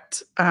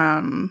project.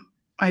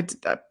 I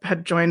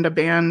had joined a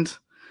band,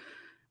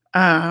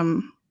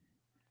 um,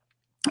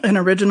 an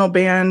original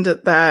band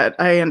that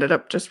I ended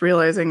up just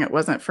realizing it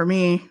wasn't for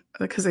me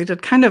because they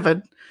did kind of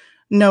a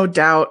no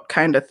doubt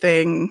kind of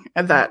thing,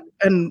 that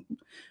and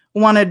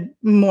wanted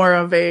more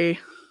of a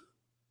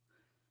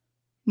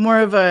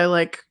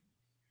like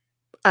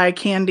eye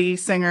candy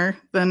singer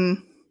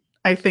than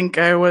I think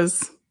I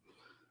was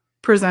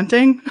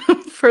presenting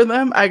for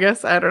them. I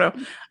guess I don't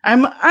know.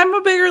 I'm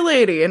a bigger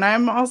lady, and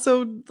I'm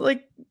also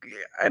like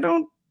I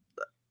don't.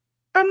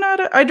 I'm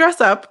not. I dress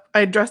up.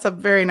 I dress up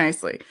very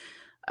nicely,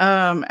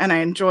 and I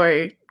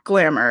enjoy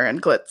glamour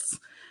and glitz.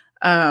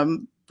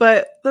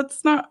 But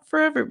that's not for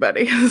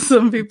everybody.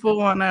 Some people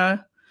want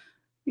to,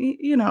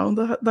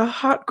 the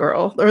hot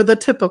girl or the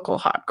typical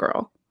hot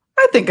girl.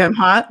 I think Yeah. I'm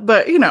hot,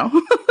 but You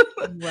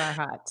are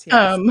hot.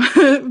 Yes.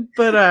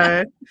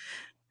 but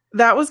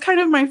that was kind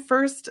of my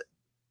first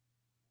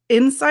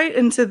insight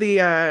into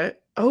the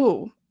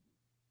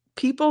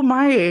people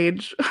my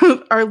age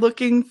are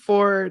looking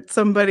for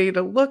somebody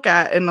to look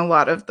at in a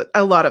lot of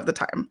the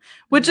time,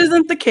 which Mm,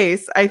 isn't the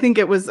case. I think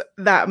it was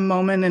that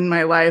moment in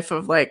my life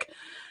of like,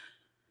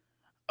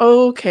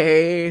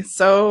 okay,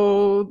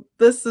 so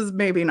this is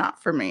maybe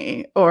not for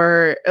me,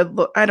 or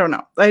I don't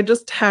know. I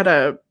just had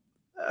a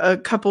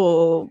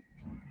couple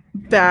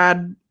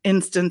bad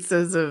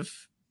instances of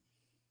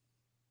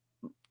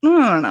I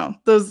don't know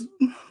those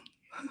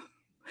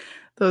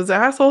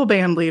asshole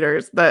band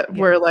leaders that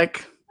yeah. were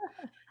like,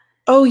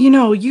 oh,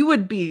 you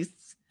would be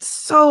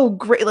so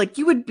great. Like,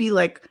 you would be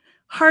like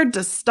hard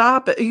to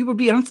stop. You would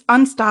be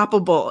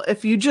unstoppable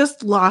if you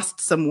just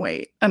lost some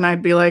weight. And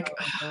I'd be like,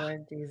 Oh,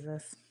 Lord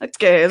Jesus.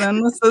 okay,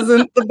 then this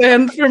isn't the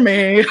band for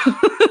me. Oh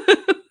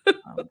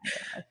my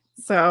God.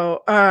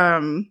 So,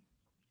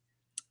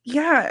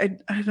 yeah,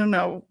 I don't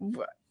know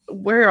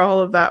where all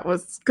of that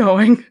was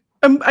going.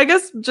 I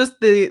guess just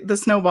the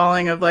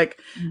snowballing of like,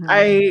 Mhm.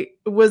 I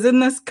was in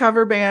this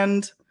cover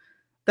band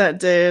that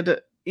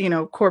did,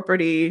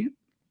 corporate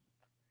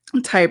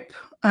type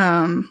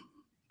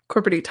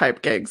corporate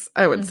type gigs,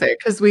 I would Mhm. say,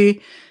 because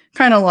we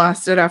kind of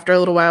lost it after a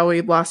little while.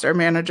 We lost our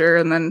manager,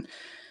 and then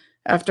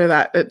after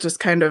that, it just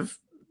kind of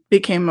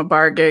became a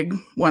bar gig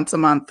once a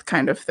month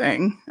kind of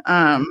thing.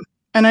 And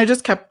I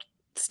just kept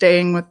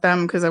staying with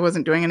them because I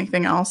wasn't doing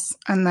anything else.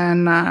 And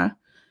then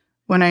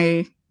when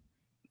I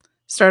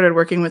started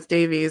working with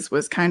Davies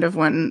was kind of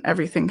when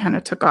everything kind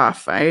of took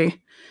off. I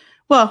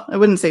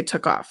wouldn't say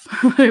took off.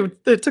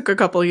 It took a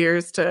couple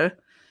years to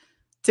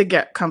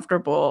get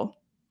comfortable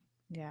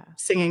Yeah.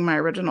 singing my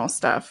original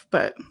stuff,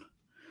 but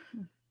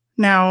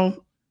now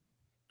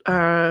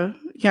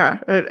yeah,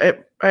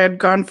 I had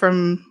gone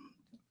from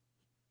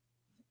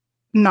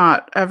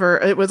not ever,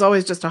 it was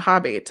always just a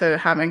hobby, to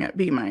having it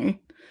be my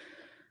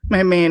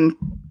main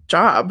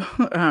job,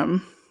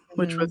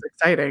 which was Mhm.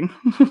 exciting.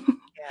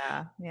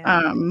 Yeah. Yeah.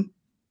 um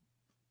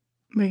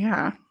but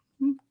yeah.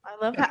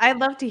 I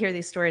love to hear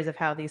these stories of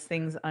how these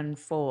things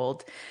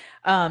unfold.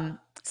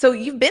 So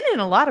you've been in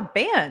a lot of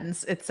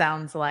bands, it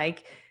sounds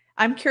like.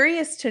 I'm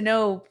curious to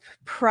know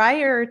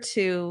prior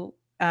to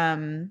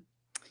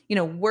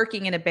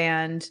working in a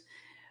band,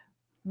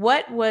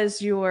 what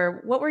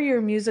were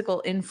your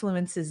musical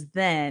influences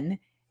then?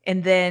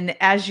 And then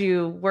as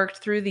you worked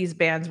through these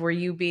bands, were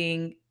you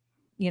being,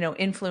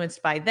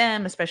 influenced by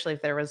them, especially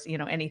if there was,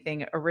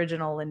 anything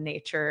original in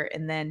nature?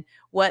 And then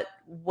what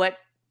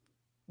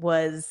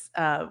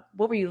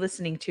were you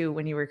listening to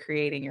when you were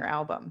creating your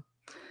album?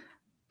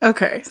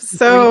 Okay, It's a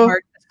so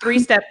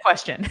three-step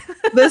question.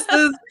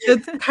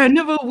 it's kind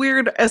of a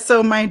weird,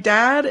 so my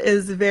dad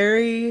is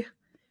very,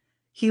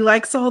 he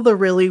likes all the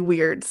really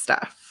weird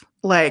stuff,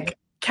 Okay. like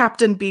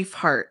Captain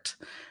Beefheart,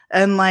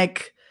 and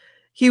like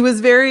he was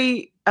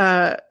very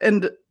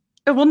and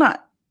well,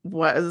 not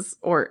was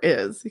or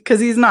is, because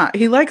he's not.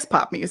 He likes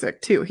pop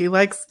music too. He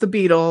likes the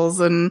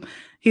Beatles and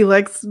he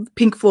likes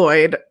Pink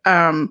Floyd.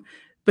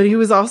 But he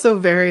was also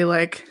very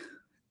like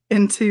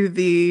into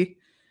the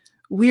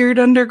weird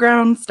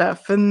underground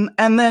stuff, and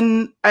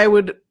then I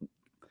would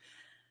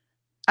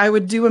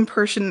do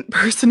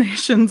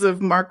impersonations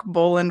of Mark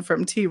Bolan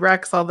from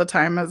T-Rex all the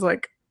time as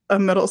like a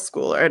middle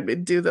schooler.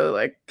 I'd do the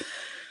like,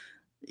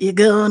 you're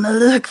gonna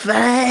look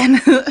fine,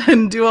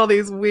 and do all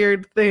these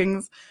weird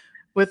things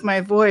with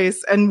my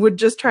voice, and would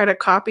just try to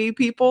copy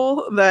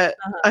people that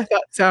Uh-huh. I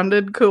thought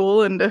sounded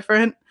cool and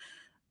different.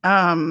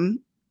 Um,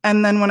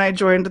 and then when I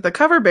joined the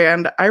cover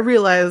band, I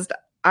realized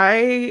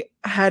I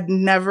had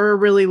never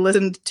really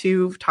listened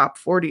to top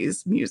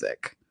 40s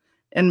music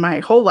in my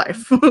whole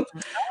life. Oh,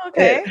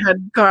 okay.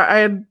 I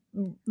had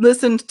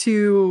listened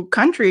to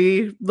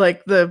country,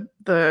 like the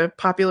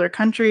popular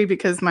country,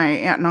 because my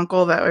aunt and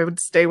uncle that I would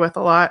stay with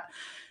a lot,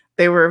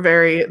 they were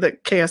very, the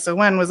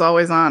KSON was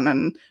always on,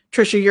 and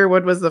Trisha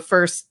Yearwood was the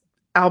first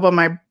album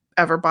I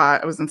ever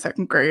bought. I was in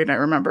second grade. I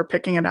remember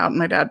picking it out and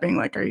my dad being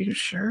like, "Are you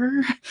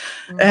sure?"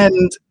 Mhm.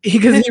 And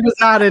because he was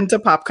not into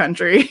pop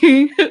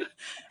country.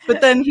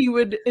 But then he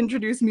would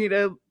introduce me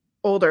to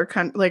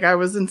like I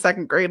was in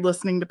second grade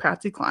listening to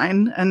Patsy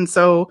Cline, and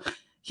so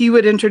he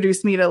would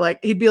introduce me to, like,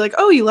 he'd be like,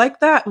 "Oh, you like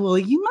that? Well,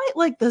 you might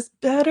like this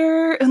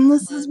better, and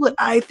this is what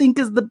I think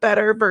is the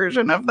better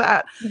version of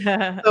that."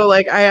 So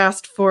like I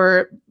asked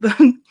for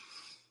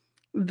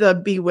the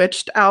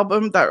Bewitched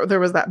album. That there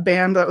was that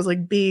band that was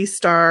like B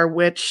star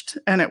Witched,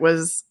 and it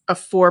was a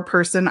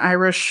 4-person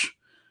Irish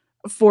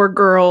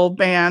four-girl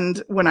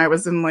band when I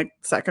was in like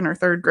second or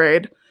third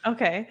grade.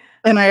 Okay.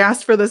 And I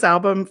asked for this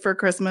album for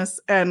Christmas,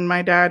 and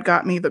my dad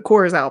got me the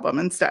Coors album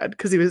instead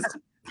because he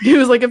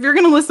was like, if you're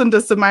gonna listen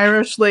to some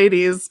Irish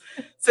ladies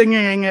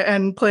singing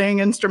and playing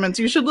instruments,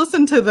 you should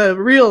listen to the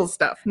real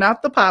stuff,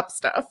 not the pop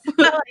stuff.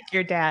 I like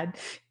your dad.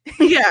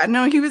 Yeah,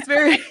 no, he was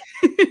very.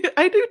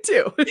 I do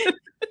too.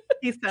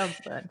 He sounds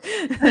fun.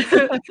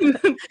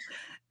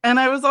 And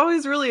I was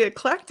always really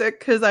eclectic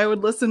because I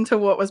would listen to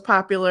what was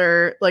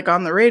popular like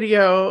on the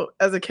radio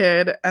as a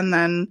kid, and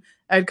then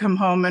I'd come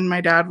home and my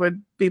dad would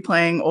be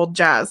playing old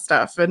jazz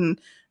stuff and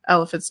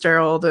Ella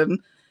Fitzgerald and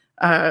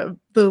the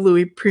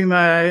Louis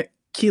Prima,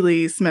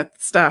 Keely Smith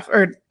stuff.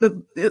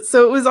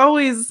 So it was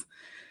always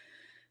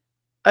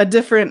a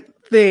different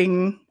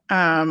thing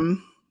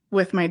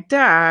with my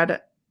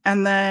dad.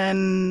 And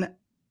then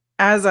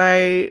as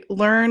I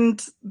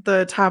learned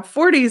the top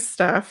 40s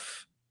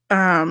stuff,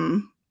 I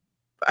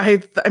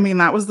mean,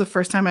 that was the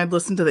first time I'd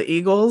listened to the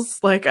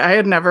Eagles. Like, I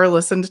had never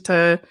listened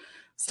to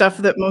stuff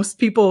that most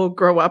people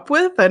grow up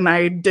with, and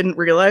I didn't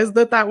realize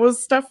that that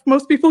was stuff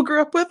most people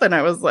grew up with. And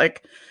I was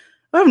like,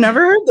 oh, I've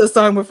never heard this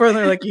song before. And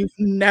they're like, you've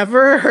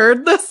never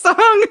heard this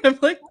song? I'm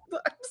like,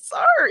 I'm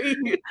sorry.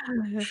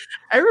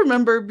 I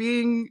remember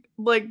being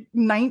like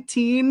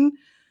 19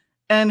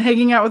 and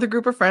hanging out with a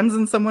group of friends,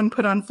 and someone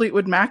put on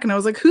Fleetwood Mac, and I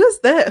was like, who is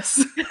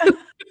this?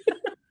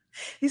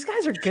 These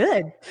guys are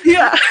good.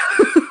 Yeah.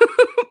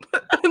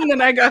 And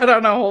then I got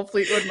on a whole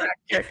Fleetwood Mac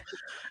kick.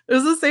 It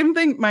was the same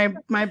thing.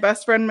 My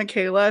best friend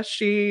Michaela,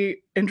 she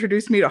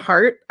introduced me to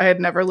Heart. I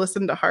had never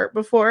listened to Heart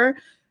before,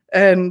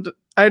 and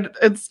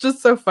it's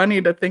just so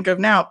funny to think of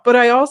now. But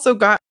I also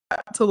got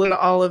to listen to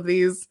all of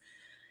these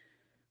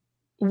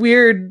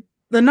weird.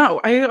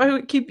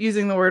 I keep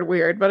using the word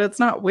weird, but it's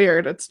not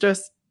weird. It's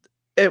just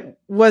it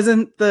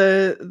wasn't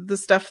the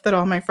stuff that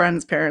all my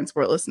friends' parents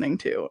were listening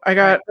to. I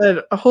got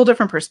a whole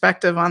different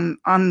perspective on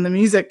the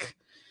music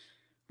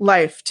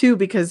life too,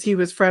 because he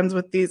was friends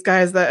with these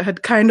guys that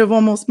had kind of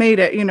almost made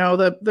it,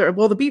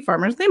 the Beat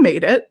Farmers, they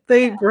made it.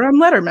 They were on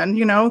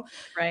Letterman,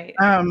 Right.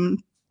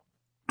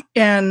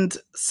 And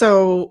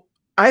so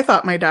I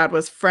thought my dad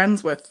was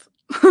friends with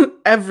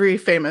every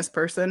famous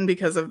person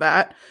because of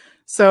that.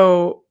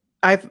 So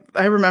I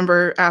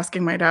remember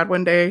asking my dad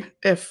one day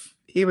if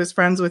he was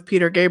friends with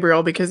Peter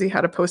Gabriel because he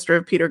had a poster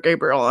of Peter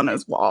Gabriel on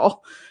his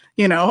wall,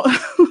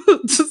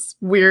 just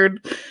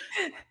weird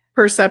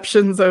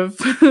perceptions of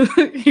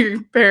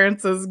your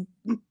parents as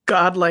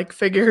godlike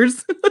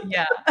figures.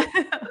 Yeah.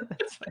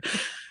 That's funny.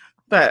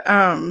 But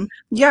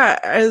yeah,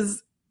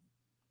 as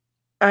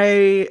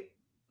I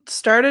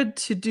started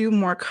to do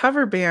more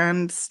cover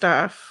band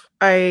stuff,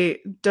 I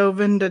dove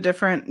into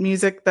different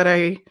music that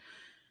I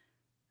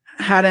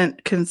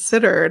hadn't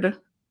considered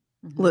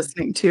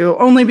listening to,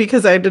 only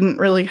because I didn't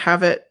really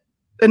have it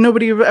and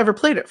nobody ever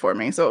played it for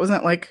me. So it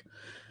wasn't like,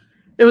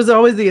 it was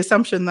always the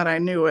assumption that I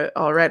knew it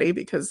already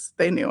because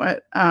they knew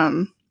it.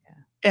 And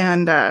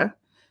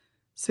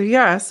so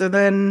yeah, so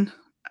then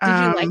Did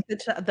you like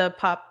the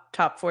pop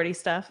top 40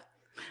 stuff?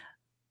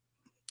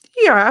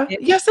 Yeah,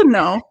 yes and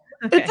no.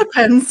 Okay. It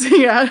depends.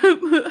 Yeah.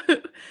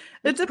 It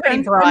It's pretty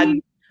depends. broad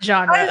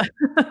genre.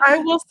 I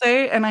will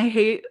say, and I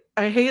hate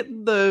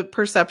the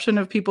perception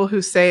of people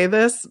who say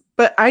this,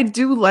 but I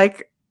do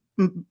like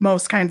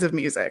most kinds of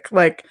music,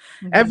 like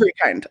every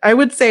kind. I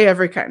would say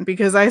every kind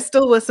because I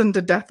still listen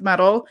to death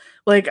metal.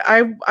 Like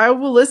I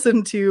will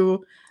listen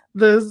to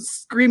the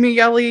screamy,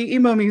 yelly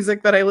emo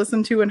music that I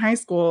listened to in high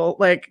school.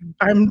 Like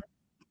I'm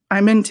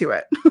into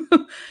it.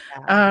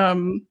 Yeah.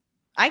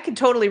 I can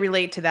totally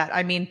relate to that.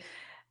 I mean,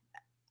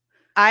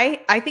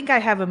 I think I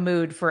have a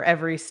mood for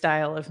every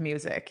style of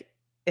music.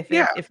 If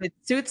it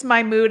suits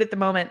my mood at the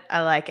moment,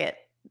 I like it.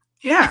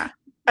 Yeah.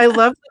 I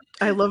love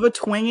a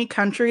twangy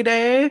country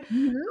day.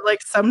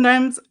 Like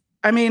sometimes,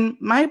 I mean,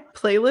 my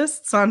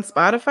playlists on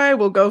Spotify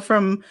will go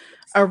from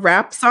a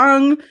rap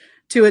song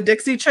to a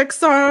Dixie Chicks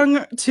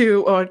song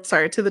to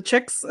the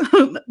Chicks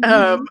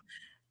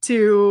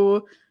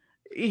to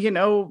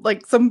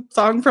like some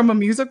song from a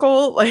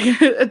musical.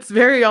 Like it's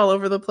very all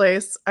over the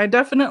place. I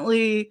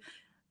definitely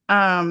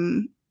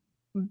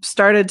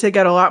started to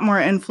get a lot more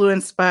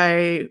influenced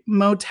by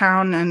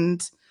Motown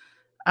and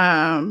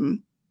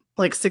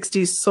like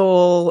 60s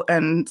soul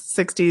and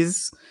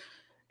 60s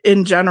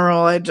in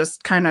general. I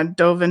just kind of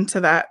dove into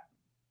that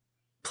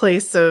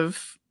place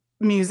of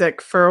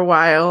music for a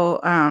while,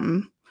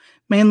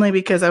 mainly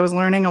because I was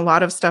learning a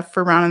lot of stuff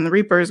for Ron and the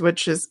Reapers,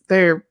 which is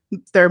their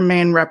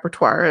main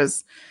repertoire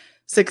is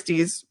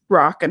 60s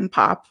rock and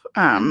pop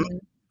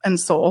and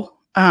soul.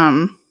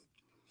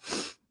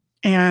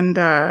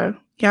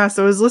 Yeah,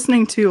 so I was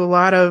listening to a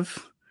lot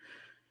of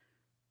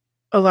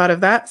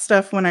that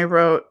stuff when I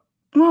wrote.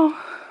 Well,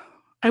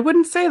 I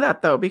wouldn't say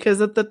that though,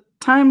 because at the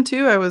time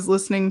too, I was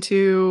listening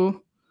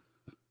to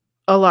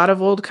a lot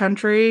of old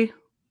country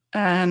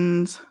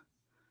and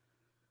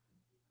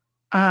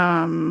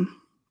yeah,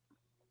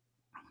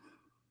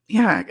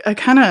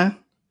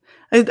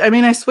 I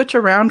mean, I switch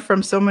around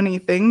from so many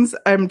things.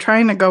 I'm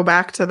trying to go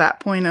back to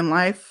that point in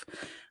life.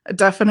 I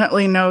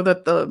definitely know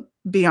that the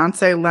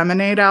Beyonce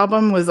Lemonade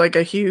album was like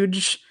a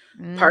huge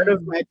part of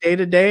Mm, my day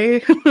to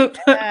day. I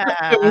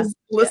yeah. was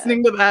Yeah.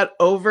 listening to that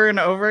over and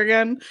over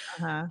again.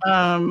 Uh-huh.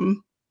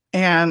 Um,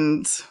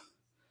 and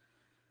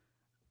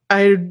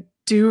I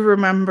do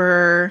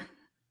remember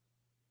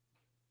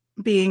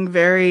being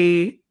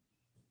very,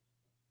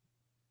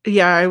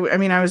 yeah, I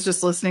mean, I was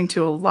just listening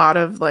to a lot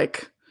of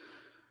like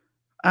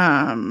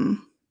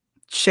um,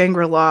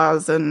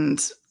 Shangri-La's and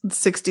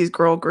 60s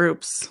girl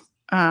groups,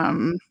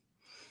 um,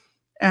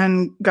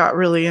 and got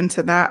really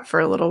into that for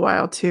a little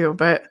while too.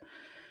 But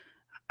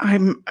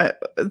I'm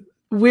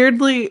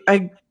weirdly,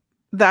 I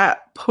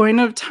that point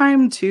of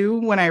time too,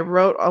 when I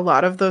wrote a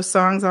lot of those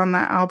songs on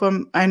that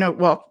album, I know,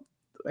 well,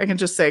 I can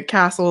just say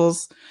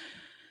castles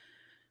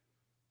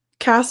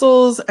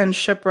and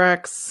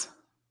shipwrecks,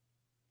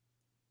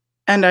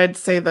 and I'd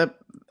say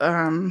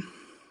um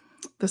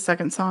the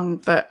second song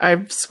that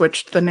I've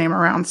switched the name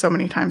around so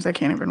many times I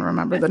can't even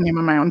remember the name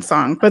of my own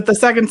song. But the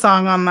second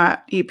song on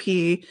that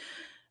EP,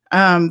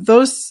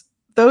 those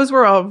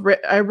were all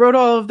I wrote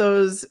all of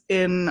those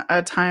in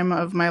a time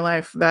of my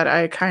life that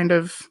I kind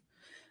of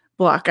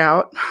block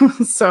out.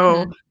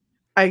 So Mhm.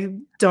 I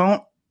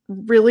don't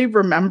really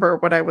remember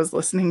what I was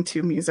listening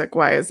to music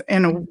wise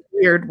in a Mhm.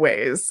 weird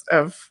ways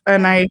of,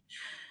 and Yeah.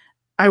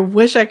 I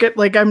wish I could,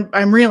 like,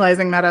 I'm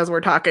realizing that as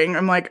we're talking.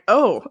 I'm like,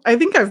 oh, I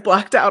think I've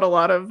blocked out a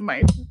lot of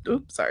my,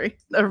 oops, sorry,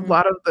 a Mhm.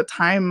 lot of the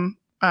time,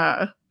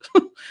 a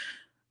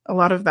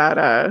lot of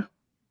that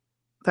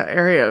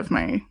area of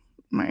my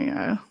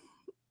Yeah.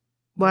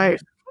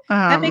 life.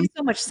 That makes Um,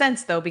 so much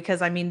sense though,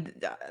 because I mean,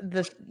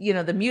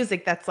 the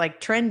music that's like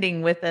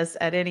trending with us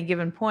at any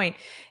given point,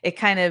 it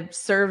kind of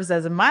serves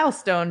as a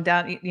milestone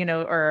down,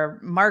 or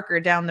a marker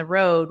down the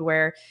road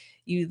where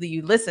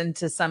you listen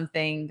to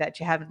something that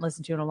you haven't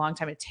listened to in a long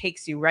time. It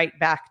takes you right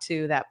back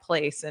to that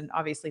place. And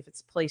obviously, if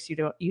it's a place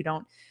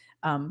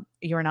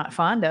you're not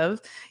fond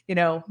of,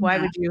 yeah, why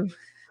would you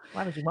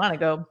want to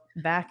go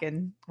back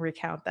and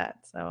recount that?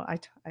 So I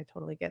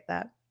totally get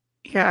that.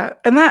 yeah,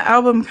 and that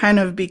album kind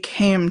of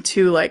became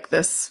too like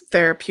this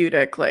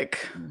therapeutic,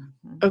 like,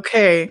 Mhm.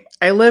 okay,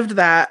 I lived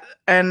that,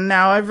 and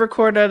now I've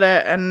recorded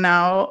it, and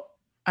now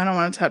I don't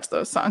want to touch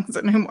those songs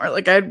anymore.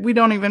 Like, we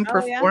don't even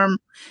Oh yeah. perform,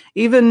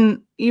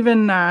 even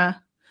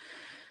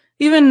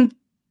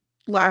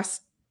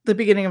last the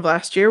beginning of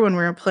last year when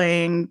we were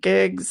playing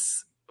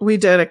gigs, we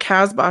did a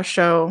Casbah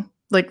show.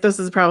 Like, this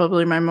is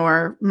probably my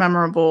more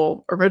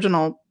memorable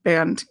original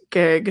band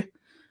gig,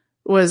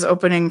 was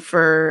opening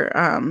for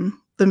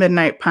the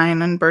Midnight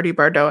Pine and Bertie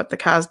Bardot at the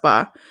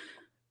Casbah.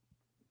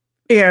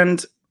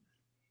 And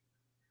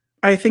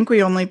I think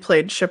we only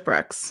played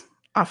Shipwrecks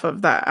off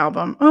of that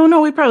album. Oh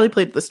no, we probably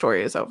played The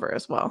Story Is Over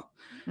as well.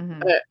 Hmm.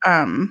 But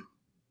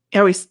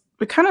yeah,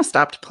 we kind of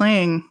stopped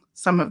playing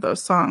some of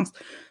those songs,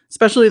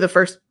 especially the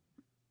first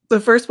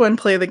one,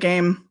 Play the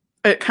Game.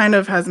 It kind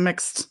of has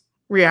mixed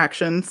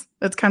reactions.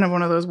 It's kind of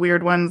one of those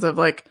weird ones of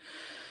like,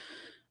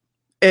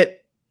 it,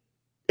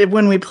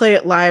 when we play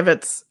it live,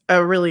 it's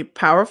a really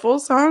powerful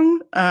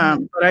song.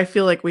 Hmm. But I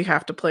feel like we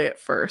have to play it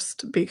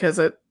first because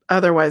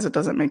otherwise it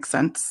doesn't make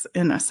sense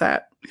in a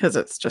set because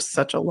it's just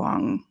such a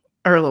long,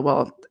 or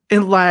well,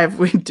 in live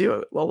we do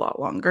it a lot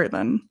longer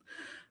than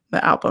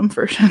the album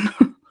version.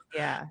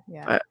 Yeah,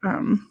 yeah. But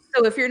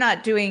So if you're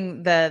not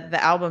doing the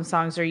album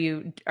songs, are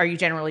you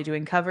generally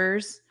doing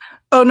covers?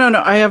 oh no,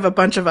 no, I have a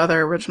bunch of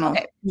other original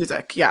Okay.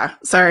 music. Yeah,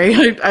 sorry.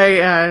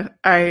 Yeah,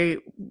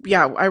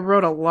 I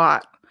wrote a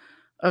lot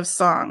of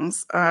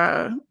songs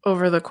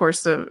over the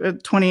course of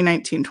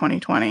 2019,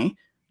 2020.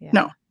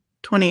 No, Yeah.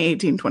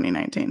 2018,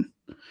 2019.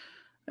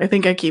 I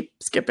think I keep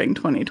skipping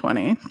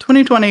 2020.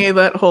 2020,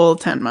 that whole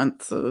 10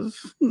 months of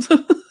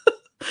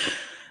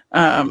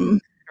um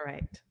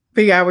Right.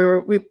 but yeah,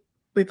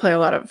 we play a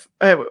lot of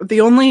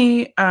the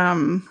only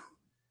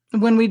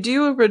when we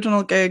do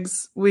original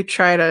gigs, we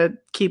try to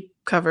keep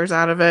covers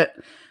out of it,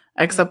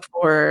 Mm. except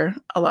for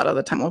a lot of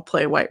the time we'll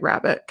play White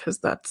Rabbit because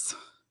that's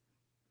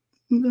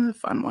the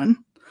fun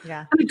one.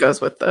 Yeah. And it goes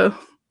with the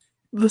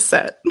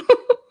set.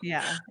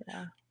 Yeah.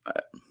 Yeah.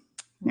 But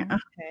yeah.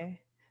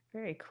 Okay.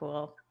 Very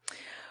cool.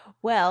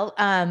 Well,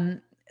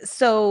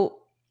 so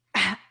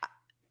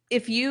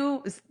if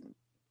you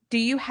do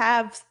you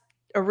have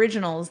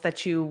originals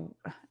that you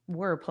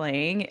were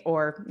playing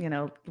or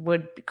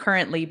would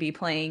currently be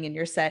playing in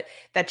your set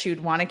that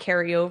you'd want to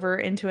carry over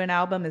into an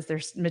album? Is there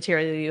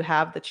material you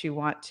have that you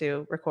want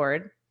to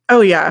record?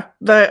 Oh yeah,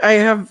 I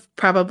have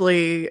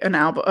probably an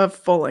album, a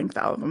full length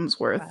album's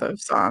worth Wow. of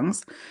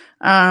songs.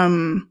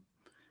 Um,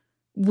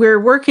 we're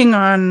working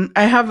on.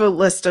 I have a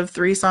list of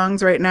 3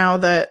 songs right now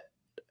that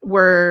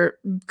we're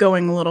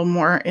going a little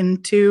more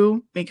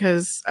into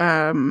because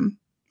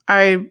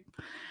I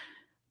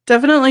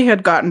definitely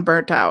had gotten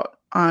burnt out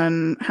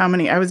on how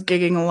many I was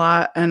gigging a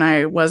lot, and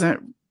I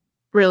wasn't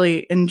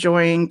really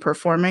enjoying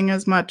performing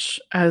as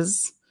much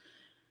as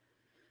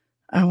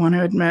I want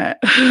to admit.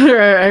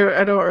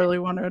 I don't really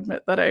want to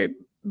admit that I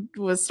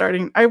was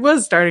starting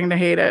to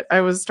hate it.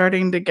 I was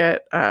starting to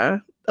get a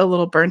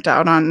little burnt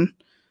out on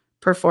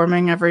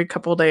performing every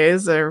couple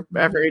days or Mhm.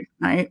 every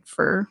night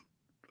for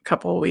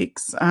couple of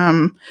weeks.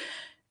 And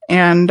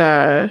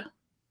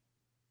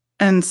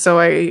and so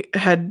I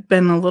had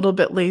been a little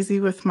bit lazy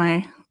with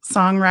my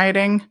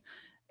songwriting,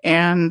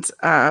 and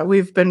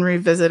we've been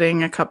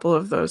revisiting a couple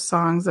of those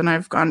songs, and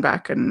I've gone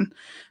back and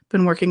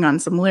been working on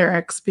some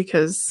lyrics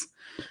because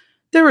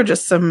there were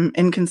just some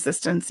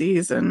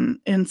inconsistencies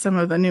in some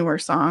of the newer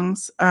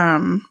songs.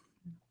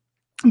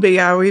 But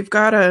yeah, we've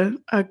got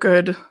a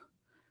good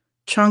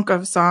chunk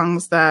of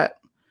songs that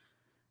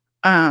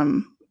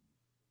um,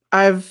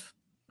 I've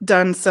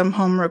done some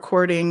home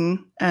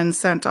recording and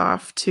sent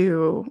off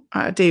to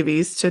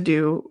Davies to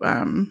do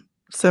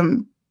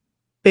some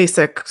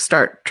basic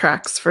start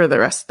tracks for the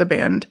rest of the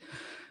band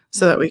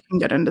so that we can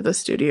get into the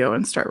studio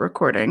and start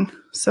recording.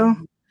 So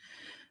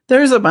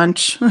there's a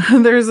bunch.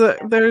 there's a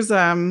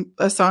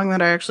song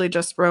that I actually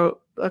just wrote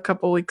a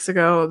couple weeks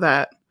ago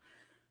that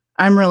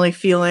I'm really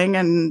feeling,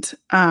 and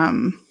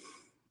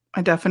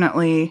I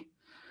definitely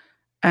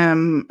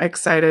am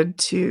excited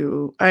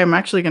to. I am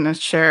actually going to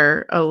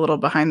share a little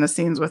behind the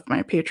scenes with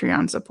my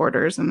Patreon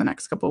supporters in the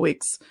next couple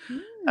weeks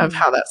of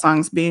how that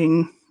song's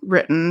being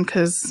written,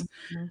 because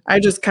I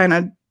just kind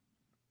of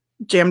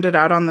jammed it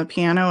out on the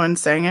piano and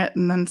sang it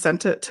and then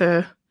sent it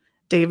to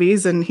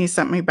Davies, and he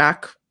sent me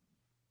back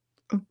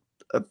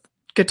a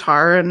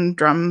guitar and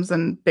drums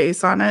and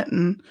bass on it,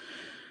 and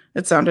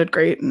it sounded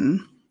great.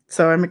 And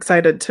so I'm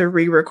excited to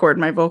re-record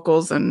my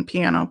vocals and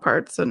piano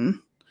parts and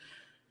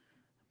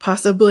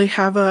possibly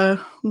have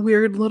a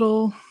weird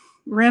little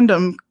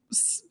random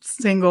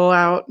single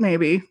out,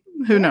 maybe.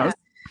 Who knows?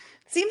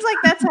 Seems like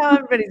that's how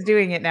everybody's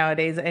doing it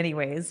nowadays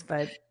anyways,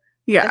 but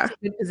Yeah. that's a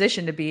good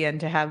position to be in,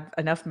 to have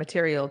enough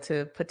material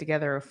to put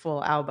together a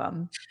full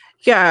album.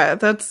 Yeah,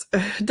 that's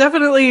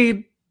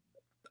definitely,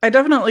 I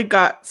definitely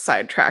got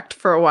sidetracked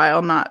for a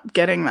while not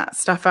getting that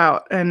stuff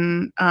out.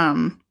 And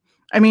I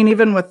mean,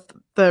 even with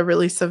the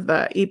release of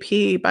the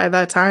EP, by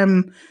the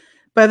time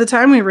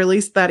we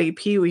released that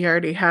EP, we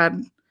already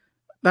had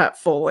that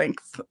full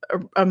length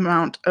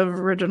amount of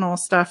original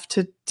stuff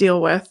to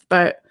deal with.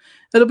 But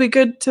it'll be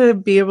good to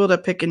be able to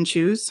pick and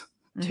choose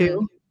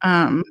too.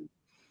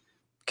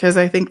 Because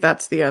I think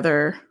that's the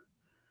other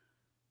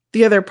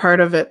part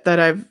of it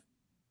that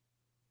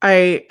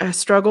I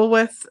struggle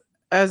with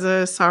as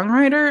a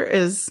songwriter,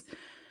 is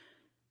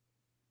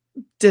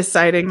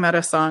deciding that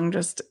a song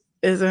just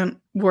isn't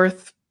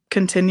worth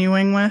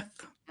continuing with.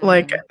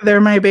 Like, they're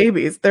my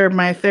babies, they're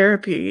my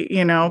therapy,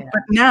 you know. Yeah.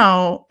 But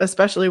now,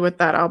 especially with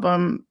that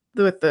album,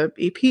 with the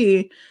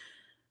EP,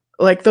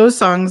 like those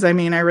songs, I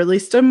mean, I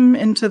released them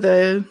into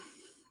the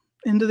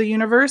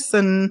universe,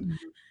 and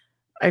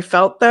I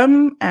felt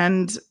them,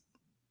 and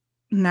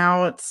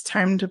now it's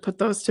time to put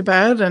those to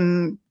bed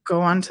and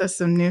go on to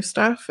some new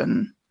stuff.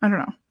 And I don't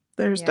know,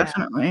 there's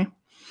definitely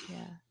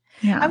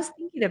I was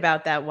thinking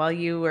about that while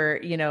you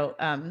were,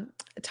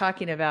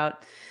 talking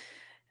about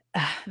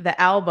the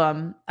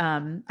album.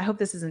 I hope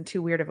this isn't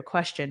too weird of a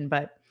question,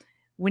 but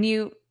when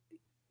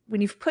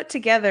you've put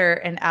together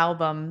an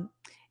album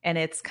and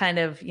it's kind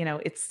of,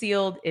 it's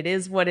sealed, it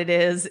is what it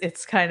is,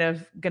 it's kind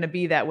of going to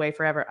be that way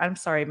forever. I'm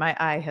sorry, my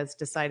eye has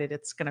decided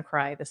it's going to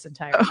cry this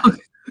entire time.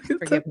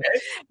 Forgive me.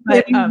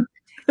 But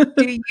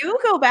do you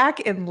go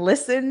back and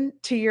listen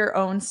to your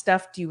own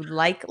stuff? Do you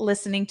like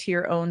listening to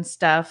your own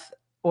stuff?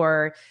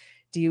 Or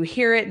do you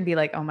hear it and be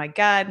like, oh my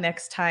God,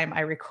 next time I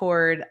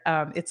record,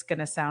 it's going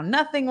to sound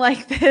nothing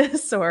like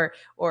this? Or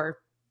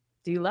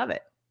do you love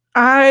it?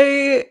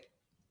 I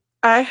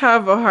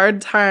have a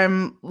hard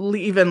time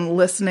even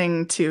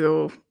listening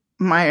to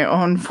my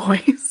own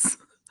voice.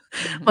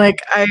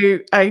 Like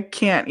I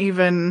can't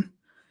even,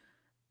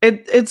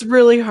 it's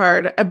really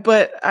hard,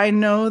 but I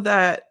know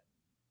that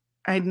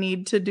I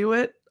need to do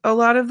it a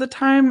lot of the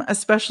time,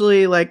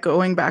 especially like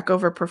going back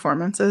over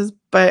performances.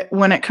 But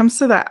when it comes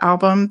to that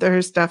album,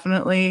 there's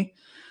definitely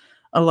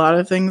a lot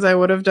of things I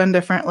would have done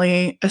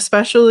differently,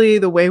 especially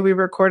the way we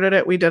recorded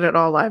it. We did it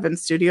all live in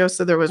studio,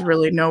 so there was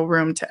really no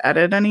room to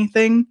edit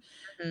anything.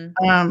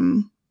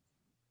 And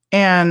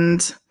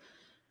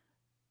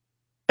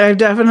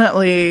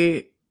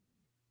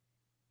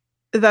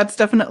that's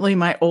definitely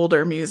my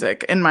older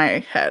music in my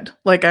head.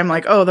 Like, I'm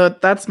like, oh,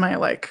 that's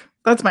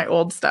my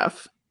old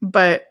stuff.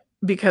 But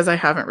because I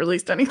haven't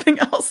released anything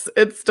else,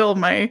 it's still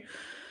my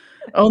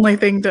only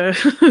thing to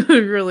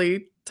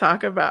really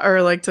talk about,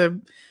 or like to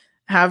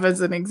have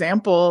as an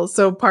example.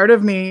 So part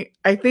of me,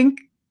 I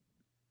think,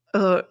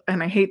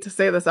 and I hate to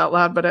say this out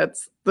loud, but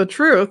it's the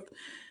truth,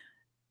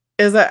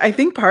 is that I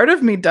think part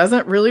of me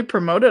doesn't really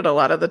promote it a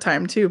lot of the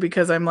time too,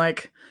 because I'm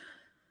like,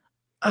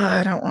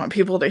 I don't want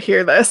people to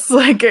hear this.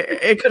 Like,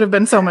 it could have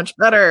been so much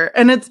better.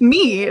 And it's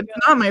me. It's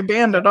not my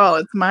band at all.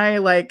 It's my,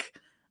 like,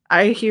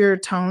 I hear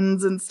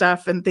tones and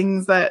stuff and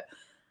things that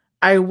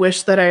I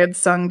wish that I had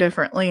sung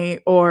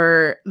differently,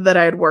 or that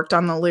I had worked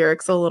on the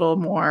lyrics a little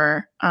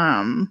more.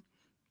 I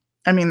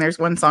mean, there's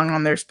one song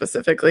on there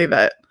specifically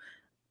that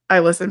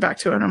I listened back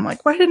to and I'm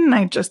like, why didn't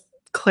I just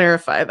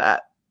clarify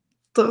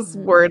those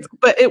words?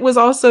 But it was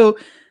also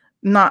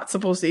not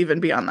supposed to even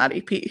be on that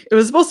EP. It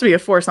was supposed to be a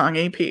 4-song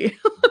EP.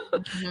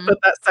 But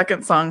that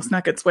second song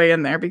snuck its way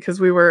in there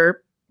because we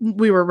were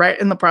we were right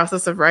in the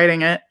process of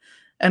writing it,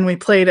 and we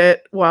played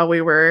it while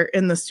we were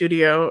in the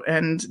studio,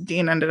 and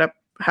Dean ended up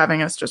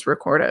having us just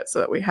record it so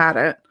that we had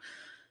it.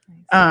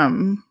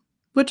 Nice.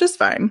 Which is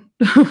fine.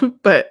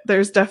 But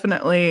there's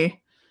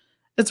definitely,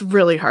 it's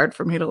really hard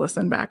for me to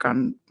listen back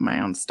on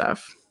my own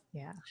stuff.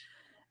 Yeah.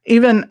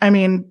 Even, I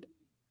mean,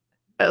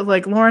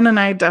 like Lauren and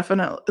I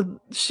definitely,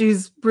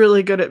 she's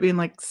really good at being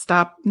like,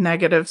 stop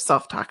negative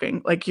self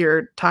talking. Like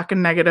you're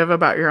talking negative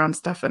about your own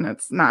stuff and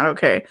it's not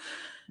okay.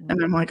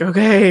 And I'm like,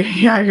 okay,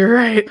 yeah, you're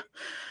right.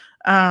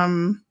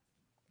 Um,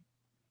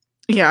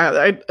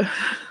 yeah,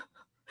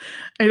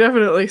 I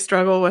definitely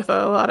struggle with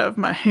a lot of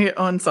my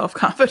own self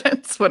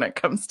confidence when it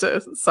comes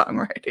to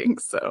songwriting.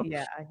 So,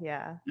 Yeah,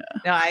 yeah. yeah.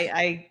 No,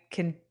 I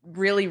can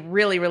really,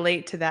 really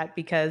relate to that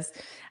because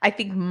I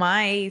think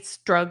my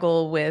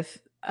struggle with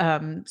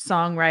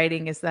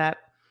songwriting is that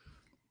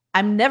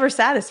I'm never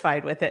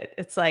satisfied with it.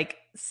 It's like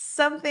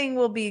something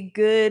will be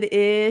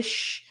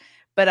good-ish,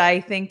 but I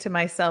think to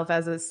myself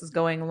as this is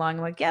going along,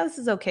 I'm like, yeah, this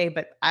is okay,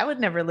 but I would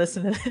never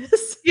listen to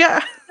this.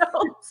 Yeah.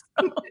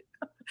 So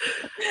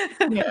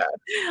Yeah.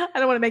 I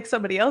don't want to make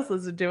somebody else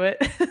listen to it.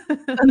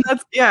 And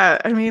that's, yeah,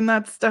 I mean,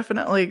 that's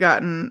definitely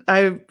gotten,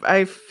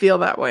 I feel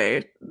that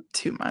way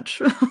too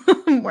much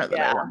more than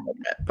I Yeah. want to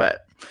admit.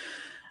 But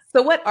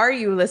So what are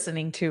you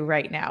listening to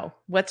right now?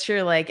 What's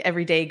your like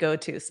everyday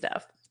go-to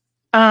stuff?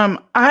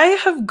 I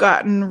have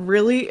gotten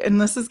really,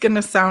 and this is going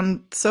to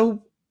sound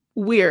so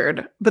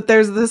weird, but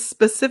there's this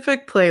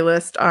specific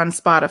playlist on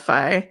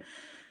Spotify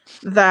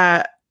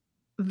that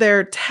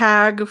their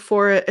tag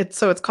for it,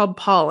 so it's called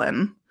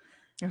Pollen.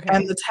 And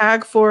Okay. the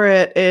tag for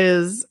it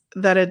is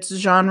that it's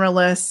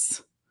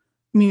genreless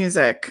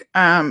music.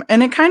 And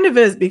it kind of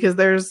is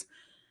because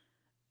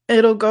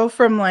it'll go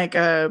from like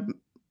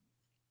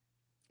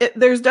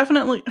there's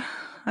definitely,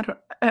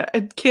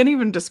 I can't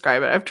even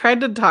describe it. I've tried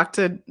to talk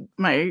to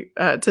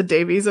to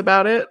Davies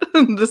about it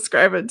and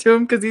describe it to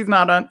him because he's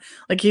not on,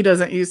 like he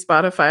doesn't use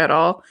Spotify at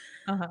all.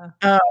 Uh-huh.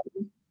 Um,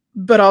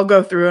 but I'll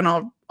go through and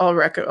I'll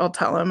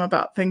tell him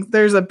about things.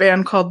 There's a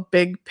band called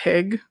Big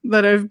Pig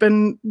that I've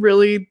been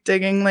really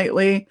digging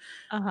lately.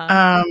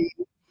 Uh-huh. Um,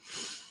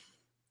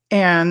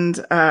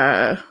 and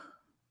oh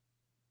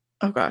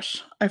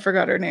gosh, I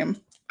forgot her name.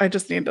 I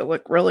just need to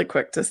look really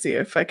quick to see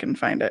if I can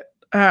find it.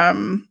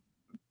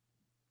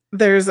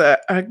 There's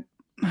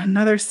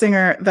another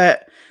singer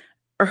that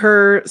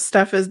her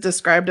stuff is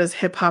described as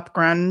hip hop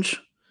grunge.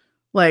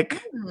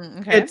 Like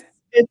Okay.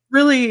 it's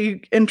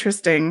really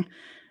interesting.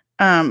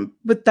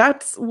 But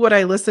that's what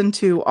I listen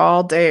to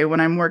all day when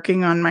I'm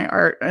working on my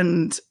art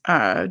and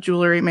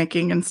jewelry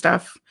making and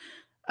stuff.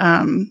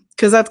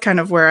 Because that's kind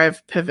of where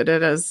I've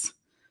pivoted as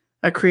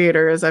a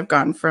creator, as I've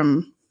gone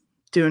from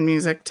doing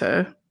music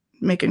to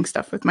making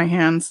stuff with my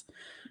hands.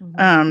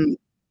 Mhm.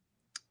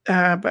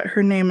 Um, but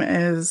her name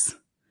is,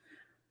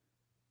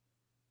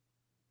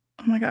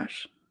 oh my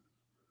gosh,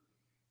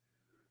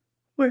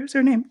 where's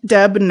her name?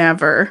 Deb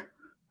Never.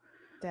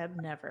 Deb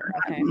Never.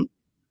 Okay. Um,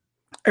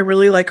 I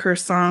really like her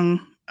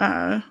song,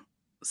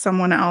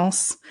 Someone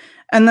Else.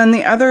 And then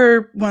the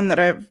other one that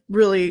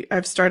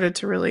I've started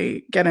to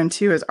really get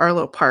into is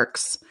Arlo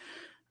Parks.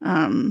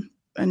 And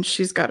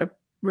she's got a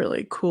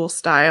really cool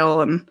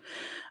style. And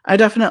I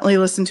definitely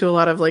listen to a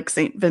lot of like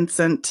St.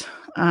 Vincent.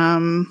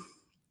 And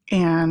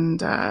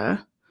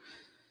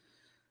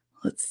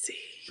let's see.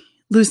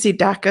 Lucy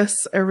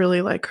Dacus, I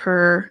really like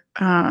her.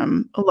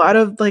 A lot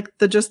of like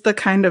just the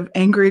kind of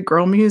angry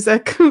girl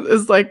music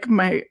is like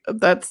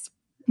that's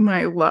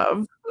my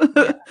love.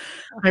 Yeah.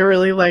 I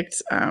really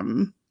liked,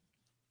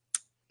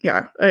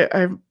 yeah,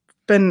 I've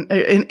been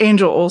in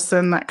Angel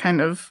Olsen, that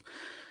kind of,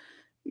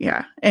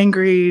 yeah,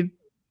 angry,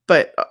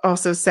 but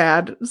also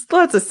sad.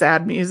 Lots of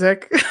sad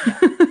music.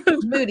 Yeah.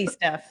 Moody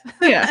stuff.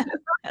 Yeah,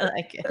 I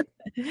like it.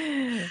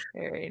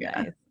 Very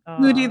yeah. nice.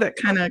 Moody Oh. that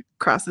kind of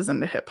crosses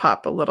into hip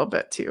hop a little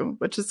bit too,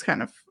 which is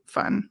kind of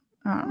fun.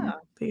 Oh.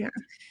 But yeah.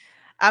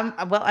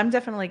 Well, I'm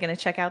definitely going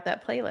to check out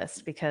that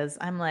playlist because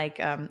I'm like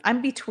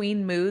I'm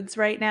between moods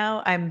right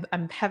now. I'm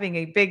having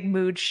a big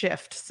mood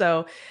shift.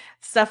 So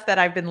stuff that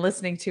I've been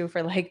listening to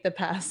for like the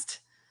past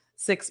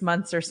 6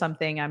 months or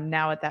something, I'm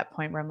now at that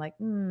point where I'm like,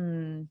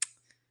 I'm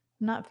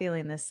not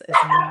feeling this as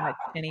much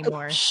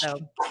anymore. So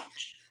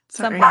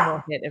Sorry. something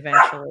will hit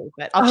eventually,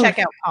 but I'll Oh, check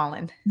out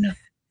Colin. no.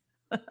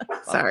 Well,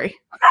 Sorry.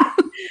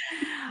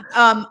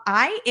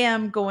 I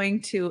am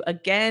going to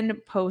again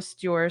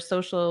post your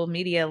social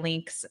media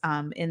links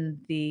in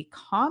the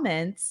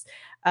comments.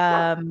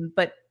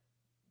 But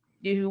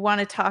you want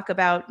to talk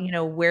about,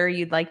 where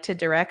you'd like to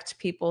direct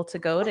people to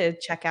go to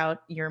check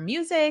out your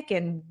music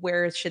and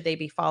where should they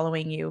be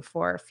following you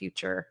for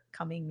future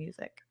coming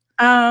music?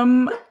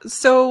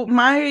 So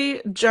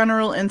my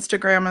general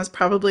Instagram is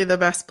probably the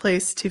best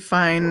place to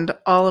find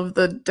all of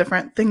the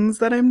different things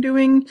that I'm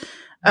doing.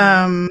 Mhm.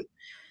 Um,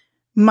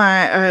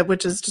 my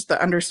which is just the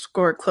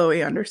underscore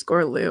Chloe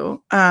underscore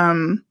Lou.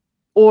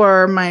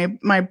 Or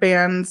my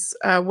band's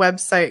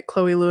website,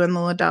 Chloe Lou and the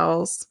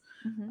Liddells.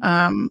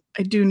 Mhm.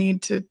 I do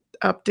need to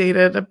update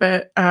it a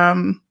bit.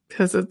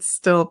 because it's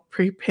still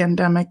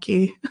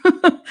pre-pandemic-y.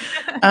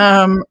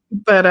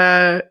 But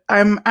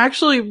I'm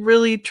actually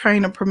really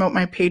trying to promote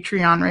my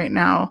Patreon right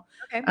now,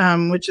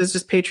 Okay. which is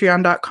just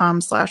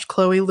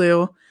patreon.com/Chloe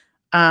Lou.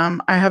 I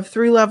have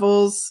 3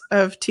 levels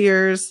of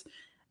tiers,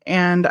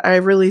 and I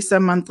release a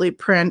monthly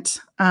print.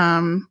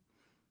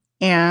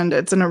 And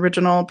it's an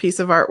original piece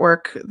of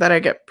artwork that I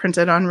get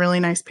printed on really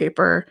nice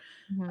paper,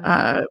 Mhm.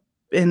 uh,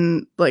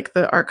 in like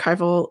the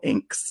archival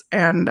inks,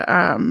 and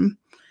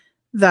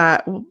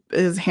that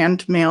is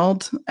hand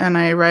mailed, and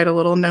I write a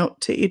little note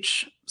to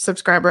each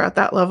subscriber at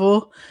that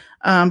level.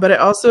 But it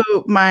also,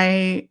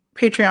 my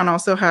Patreon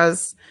also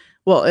has,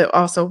 well, it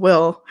also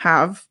will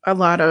have a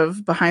lot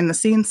of behind the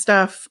scenes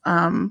stuff,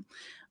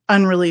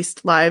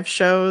 unreleased live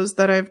shows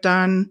that I've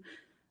done.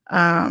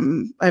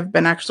 I've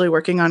been actually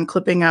working on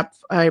clipping up.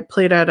 I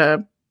played at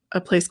a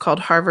place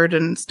called Harvard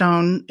and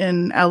Stone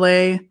in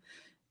LA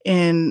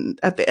in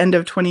at the end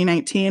of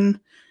 2019,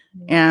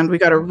 Mhm. and we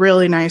got a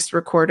really nice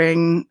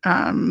recording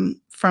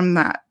from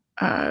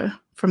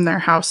their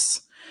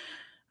house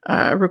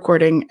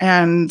recording.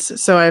 And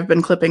so I've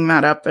been clipping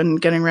that up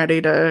and getting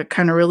ready to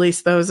kind of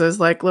release those as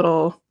like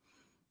little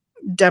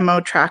demo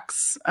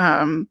tracks,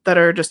 that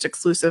are just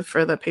exclusive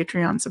for the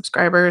Patreon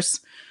subscribers.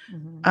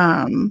 Mhm.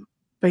 Um,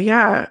 but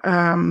yeah,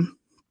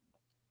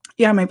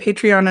 yeah, my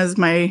Patreon is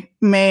my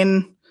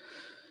main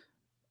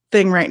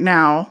thing right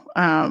now,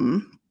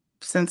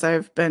 since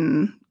I've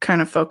been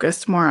kind of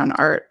focused more on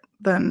art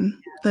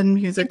than And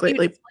music do you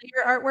lately. display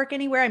your artwork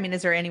anywhere? I mean,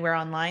 is there anywhere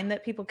online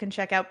that people can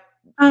check out?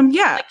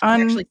 Yeah, Like, can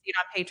you actually see it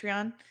on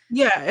Patreon?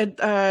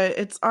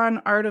 it's on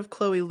Art of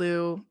Chloe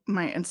Lou,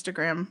 my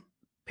Instagram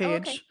Oh,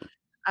 okay. page.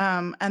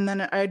 And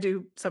then I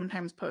do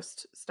sometimes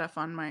post stuff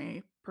on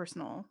my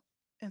personal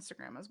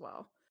Instagram as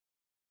well.